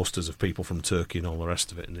posters of people from Turkey and all the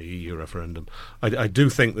rest of it in the EU referendum. I do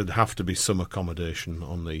think there'd have to be some accommodation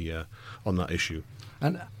on that issue.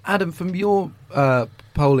 And Adam, from your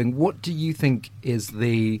polling, what do you think is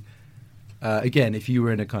the again, if you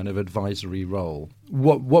were in a kind of advisory role,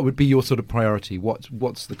 what would be your sort of priority?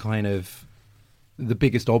 What's the kind of the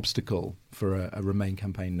biggest obstacle for a Remain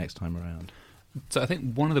campaign next time around? So I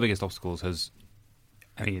think one of the biggest obstacles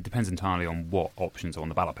it depends entirely on what options are on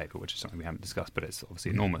the ballot paper, which is something we haven't discussed, but it's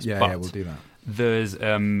obviously enormous. Yeah, we'll do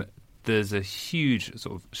that. There's a huge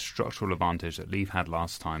sort of structural advantage that Leave had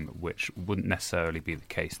last time, which wouldn't necessarily be the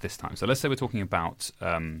case this time. So let's say we're talking about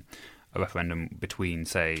a referendum between,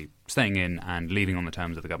 say, staying in and leaving on the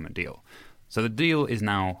terms of the government deal. So the deal is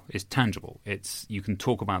tangible. You can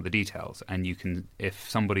talk about the details, and you can, if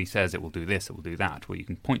somebody says it will do this, it will do that, well, you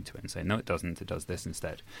can point to it and say, no, it doesn't, it does this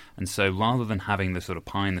instead. And so rather than having the sort of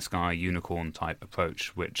pie-in-the-sky unicorn type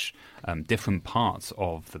approach, which different parts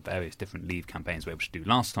of the various different Leave campaigns were able to do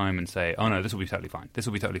last time and say, oh no, this will be totally fine, this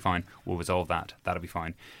will be totally fine, we'll resolve that, that'll be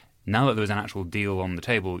fine. Now that there's an actual deal on the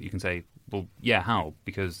table, you can say, well, yeah, how?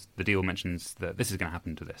 Because the deal mentions that this is going to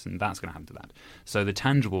happen to this and that's going to happen to that. So the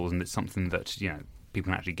tangibles, and it's something that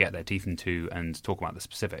people can actually get their teeth into and talk about the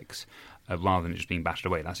specifics rather than it just being battered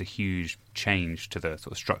away. That's a huge change to the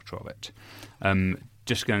sort of structure of it.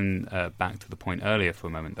 Just going back to the point earlier for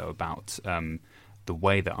a moment, though, about the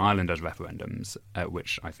way that Ireland does referendums,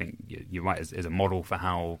 which I think you're right is a model for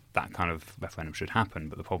how that kind of referendum should happen.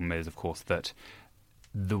 But the problem is, of course, that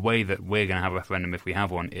the way that we're going to have a referendum, if we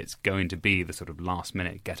have one, it's going to be the sort of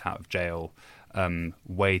last-minute get-out-of-jail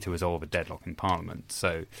way to resolve a deadlock in Parliament.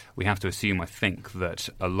 So we have to assume, I think, that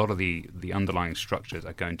a lot of the underlying structures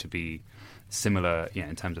are going to be similar,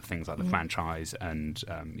 in terms of things like the franchise and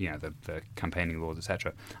the campaigning laws,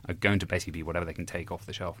 etc., are going to basically be whatever they can take off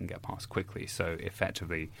the shelf and get passed quickly. So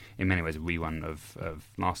effectively, in many ways, a rerun of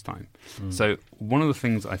last time. So one of the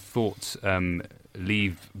things I thought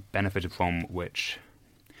Leave benefited from, which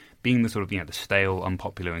being the sort of the stale,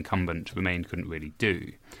 unpopular incumbent, Remain couldn't really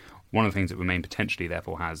do. One of the things that Remain potentially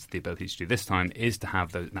therefore has the ability to do this time is to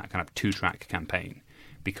have that kind of two-track campaign.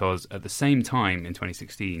 Because at the same time in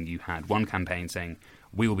 2016, you had one campaign saying,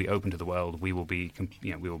 we will be open to the world, we will be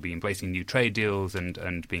embracing new trade deals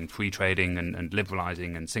and being free trading and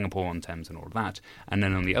liberalising and Singapore on Thames and all of that. And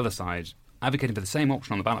then on the other side, advocating for the same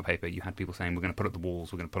option on the ballot paper, you had people saying, we're going to put up the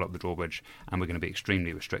walls, we're going to put up the drawbridge, and we're going to be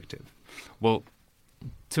extremely restrictive. Well,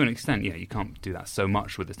 to an extent, you can't do that so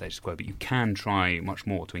much with the status quo, but you can try much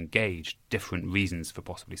more to engage different reasons for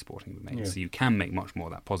possibly supporting Remain. Yeah. So you can make much more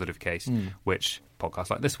of that positive case, which podcasts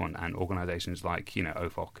like this one and organisations like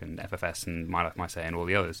OFOC and FFS and My Life, My Say and all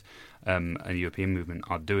the others, and the European movement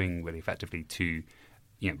are doing really effectively to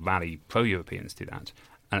rally pro-Europeans to that.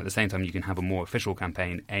 And at the same time, you can have a more official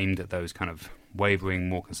campaign aimed at those kind of wavering,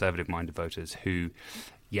 more conservative-minded voters who,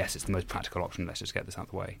 yes, it's the most practical option, let's just get this out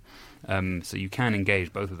of the way. So you can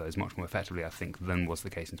engage both of those much more effectively, I think, than was the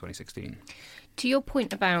case in 2016. To your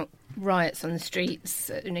point about riots on the streets,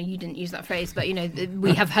 you didn't use that phrase, but,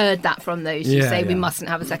 we have heard that from those who say we mustn't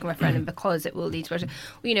have a second referendum because it will lead to...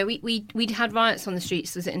 We'd had riots on the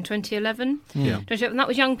streets, was it in 2011? Yeah. And that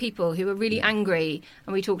was young people who were really angry,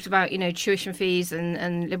 and we talked about, tuition fees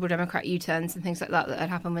and Liberal Democrat U-turns and things like that had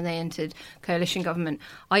happened when they entered coalition government.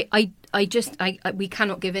 We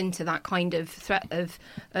cannot give in to that kind of threat of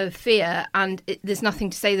fear, and there's nothing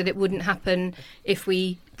to say that it wouldn't happen if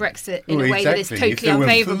we Brexit in a way that is totally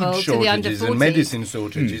unfavourable to the under 40s. And medicine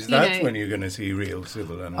shortages, that's when you're going to see real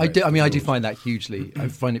civil unrest. I do find that hugely. I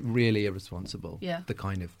find it really irresponsible. Yeah. The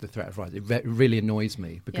threat of riots. It really annoys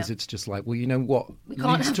me because it's just like, well, you know what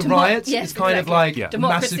leads to riots? Yes, it's kind of like a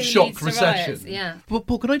massive shock recession. Riots, yeah. But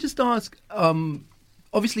Paul, could I just ask?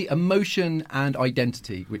 Obviously, emotion and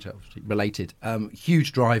identity, which are obviously related,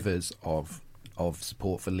 huge drivers of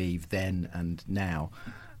support for Leave then and now,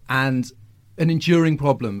 and an enduring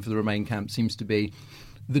problem for the Remain camp seems to be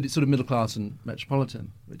that it's sort of middle class and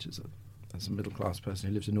metropolitan, which is as a middle class person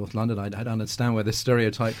who lives in North London, I don't understand where this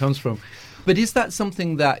stereotype comes from. But is that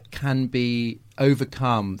something that can be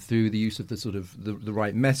overcome through the use of the sort of the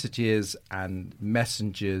right messages and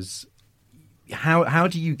messengers? How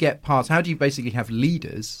do you get past? How do you basically have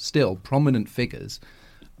leaders, still prominent figures,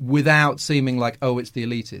 without seeming like, oh, it's the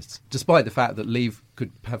elitists, despite the fact that Leave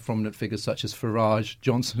could have prominent figures such as Farage,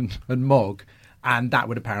 Johnson and Mogg, and that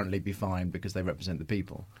would apparently be fine because they represent the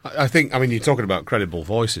people? I think, you're talking about credible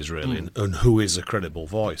voices, really, and who is a credible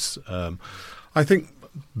voice. I think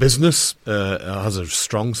business has a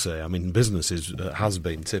strong say. Business has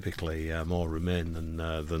been typically more Remain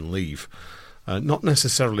than Leave. Not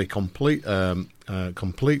necessarily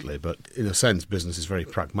completely, but in a sense, business is very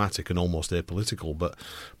pragmatic and almost apolitical.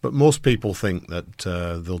 But most people think that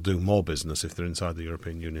they'll do more business if they're inside the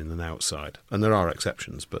European Union than outside. And there are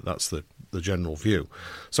exceptions, but that's the general view.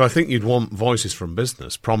 So I think you'd want voices from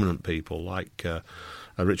business, prominent people like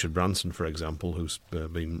Richard Branson, for example, who's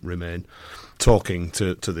been Remain, talking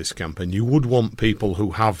to this campaign. You would want people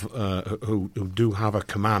who have who do have a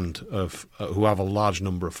command of who have a large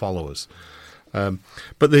number of followers.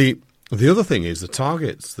 But the other thing is the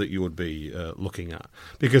targets that you would be looking at,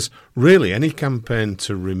 because really any campaign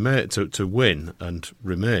to win and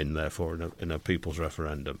remain, therefore, in a people's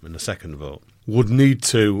referendum, in a second vote, would need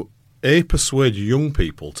to A, persuade young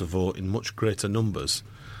people to vote in much greater numbers,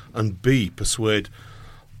 and B, persuade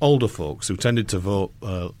older folks who tended to vote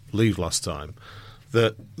Leave last time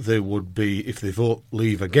that they would be, if they vote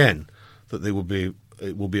Leave again, that it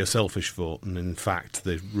will be a selfish vote, and in fact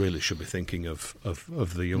they really should be thinking of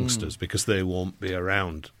the youngsters because they won't be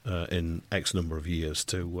around in X number of years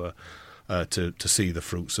to see the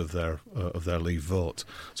fruits of their Leave vote.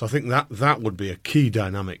 So I think that would be a key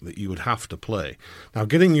dynamic that you would have to play. Now,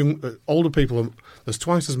 getting older people, there's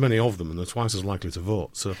twice as many of them, and they're twice as likely to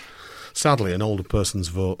vote. So sadly, an older person's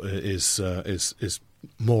vote is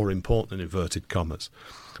more important in inverted commas.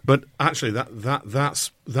 But actually,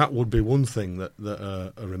 that would be one thing that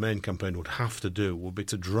a Remain campaign would have to do, would be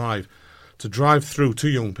to drive through to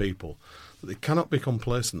young people that they cannot be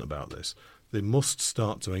complacent about this. They must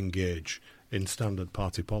start to engage in standard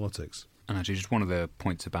party politics. And actually, just one of the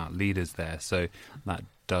points about leaders there, so that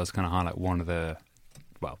does kind of highlight one of the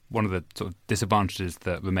sort of disadvantages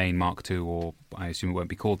that Remain Mark II, or I assume it won't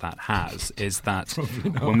be called that, has, is that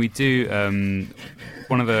when we do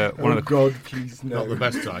one of the God, please no. Not the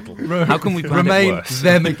best title. How can we brand Remain it worse?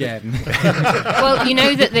 them again. Well, you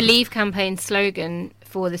know that the Leave campaign slogan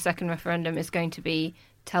for the second referendum is going to be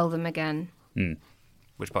 "Tell them again."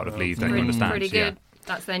 Which part of Leave don't you understand? Pretty good. Yeah.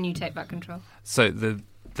 That's their new Take Back Control. So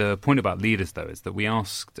the point about leaders, though, is that we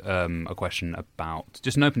asked a question about,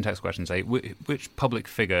 just an open text question, say, which public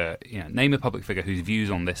figure, name a public figure whose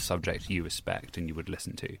views on this subject you respect and you would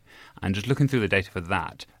listen to. And just looking through the data for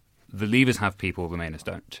that, the Leavers have people, Remainers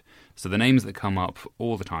don't. So the names that come up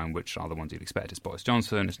all the time, which are the ones you'd expect, is Boris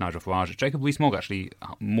Johnson, it's Nigel Farage, it's Jacob Rees-Mogg, actually,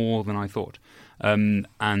 more than I thought.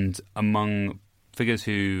 And among figures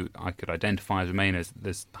who I could identify as Remainers,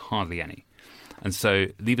 there's hardly any. And so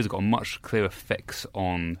Leavers have got a much clearer fix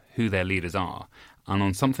on who their leaders are. And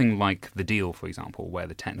on something like the deal, for example, where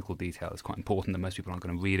the technical detail is quite important, that most people aren't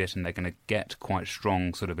going to read it and they're going to get quite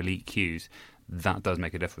strong sort of elite cues, that does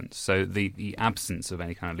make a difference. So the absence of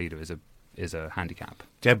any kind of leader is a handicap.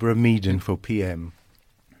 Deborah Meaden for PM.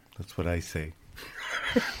 That's what I say.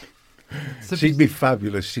 She'd be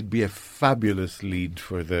fabulous. She'd be a fabulous lead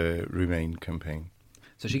for the Remain campaign.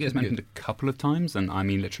 So she gets mentioned a couple of times, and I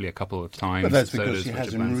mean literally a couple of times. But that's because she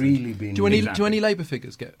hasn't really been... Do any Labour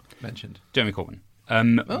figures get mentioned? Jeremy Corbyn.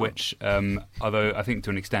 Which, although I think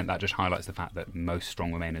to an extent that just highlights the fact that most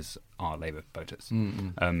strong Remainers are Labour voters.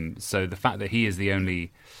 So the fact that he is the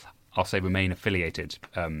only, I'll say, Remain-affiliated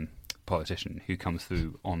politician who comes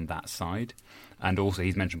through on that side, and also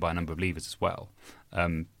he's mentioned by a number of Leavers as well,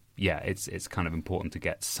 it's kind of important to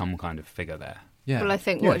get some kind of figure there. Yeah. Well, I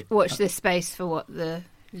think watch this space for what the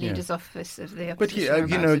leader's office of the opposition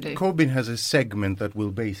But Corbyn has a segment that will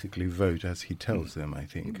basically vote as he tells them, I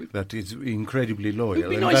think. That is incredibly loyal. It would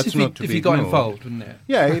be and nice that's if he got involved, wouldn't it?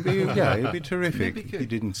 Yeah, it'd be terrific if he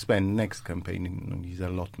didn't spend next campaign on his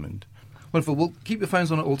allotment. Wonderful. We'll keep your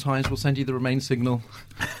phones on at all times. We'll send you the Remain signal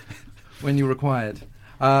when you're required.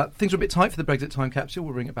 Things are a bit tight for the Brexit time capsule.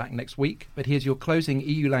 We'll bring it back next week. But here's your closing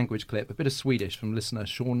EU language clip, a bit of Swedish from listener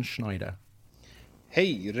Sean Schneider.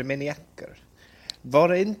 Hej Remeniacker.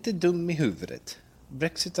 Var inte dum I huvudet.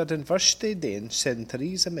 Brexit är den värsta idén sedan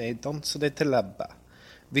Theresa May dansade till labba.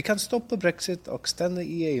 Vi kan stoppa Brexit och stanna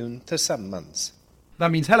I EU tillsammans.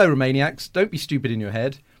 That means, hello Romaniacs, don't be stupid in your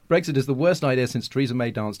head. Brexit is the worst idea since Theresa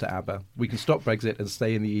May danced to ABBA. We can stop Brexit and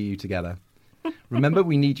stay in the EU together. Remember,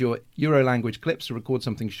 we need your Euro language clips to record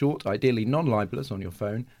something short, ideally non-libelous, on your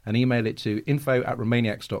phone, and email it to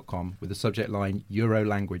info@romaniacs.com with the subject line Euro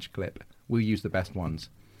language clip. We'll use the best ones.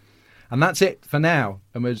 And that's it for now,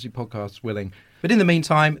 Emergency Podcasts willing. But in the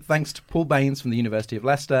meantime, thanks to Paul Baines from the University of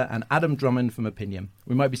Leicester and Adam Drummond from Opinion.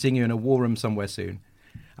 We might be seeing you in a war room somewhere soon.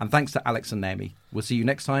 And thanks to Alex and Naomi. We'll see you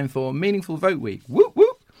next time for Meaningful Vote Week. Whoop,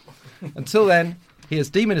 whoop! Until then, here's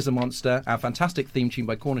Demon is a Monster, our fantastic theme tune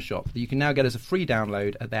by Corner Shop that you can now get as a free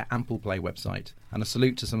download at their Ample Play website. And a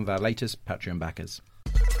salute to some of our latest Patreon backers.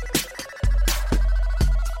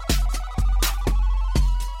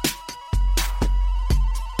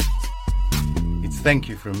 Thank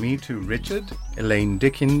you from me to Richard, Elaine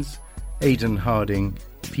Dickens, Aidan Harding,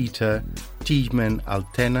 Peter, Tijmen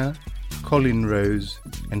Altena, Colin Rose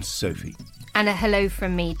and Sophie. And a hello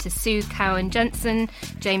from me to Sue Cowan-Jensen,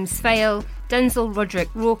 James Fale, Denzel Roderick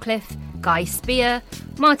Rawcliffe, Guy Spear,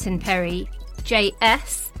 Martin Perry,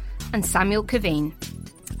 JS, and Samuel Caveen.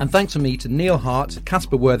 And thanks from me to Neil Hart,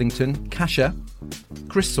 Casper Worthington, Kasha,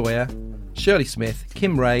 Chris Sawyer, Shirley Smith,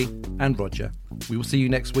 Kim Ray, and Roger. We will see you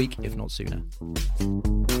next week, if not sooner.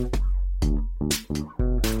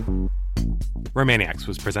 Romaniacs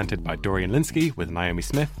was presented by Dorian Linsky with Naomi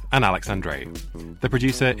Smith and Alex Andre. The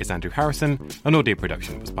producer is Andrew Harrison, and audio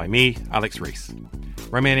production was by me, Alex Rees.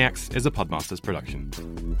 Romaniacs is a Podmasters production.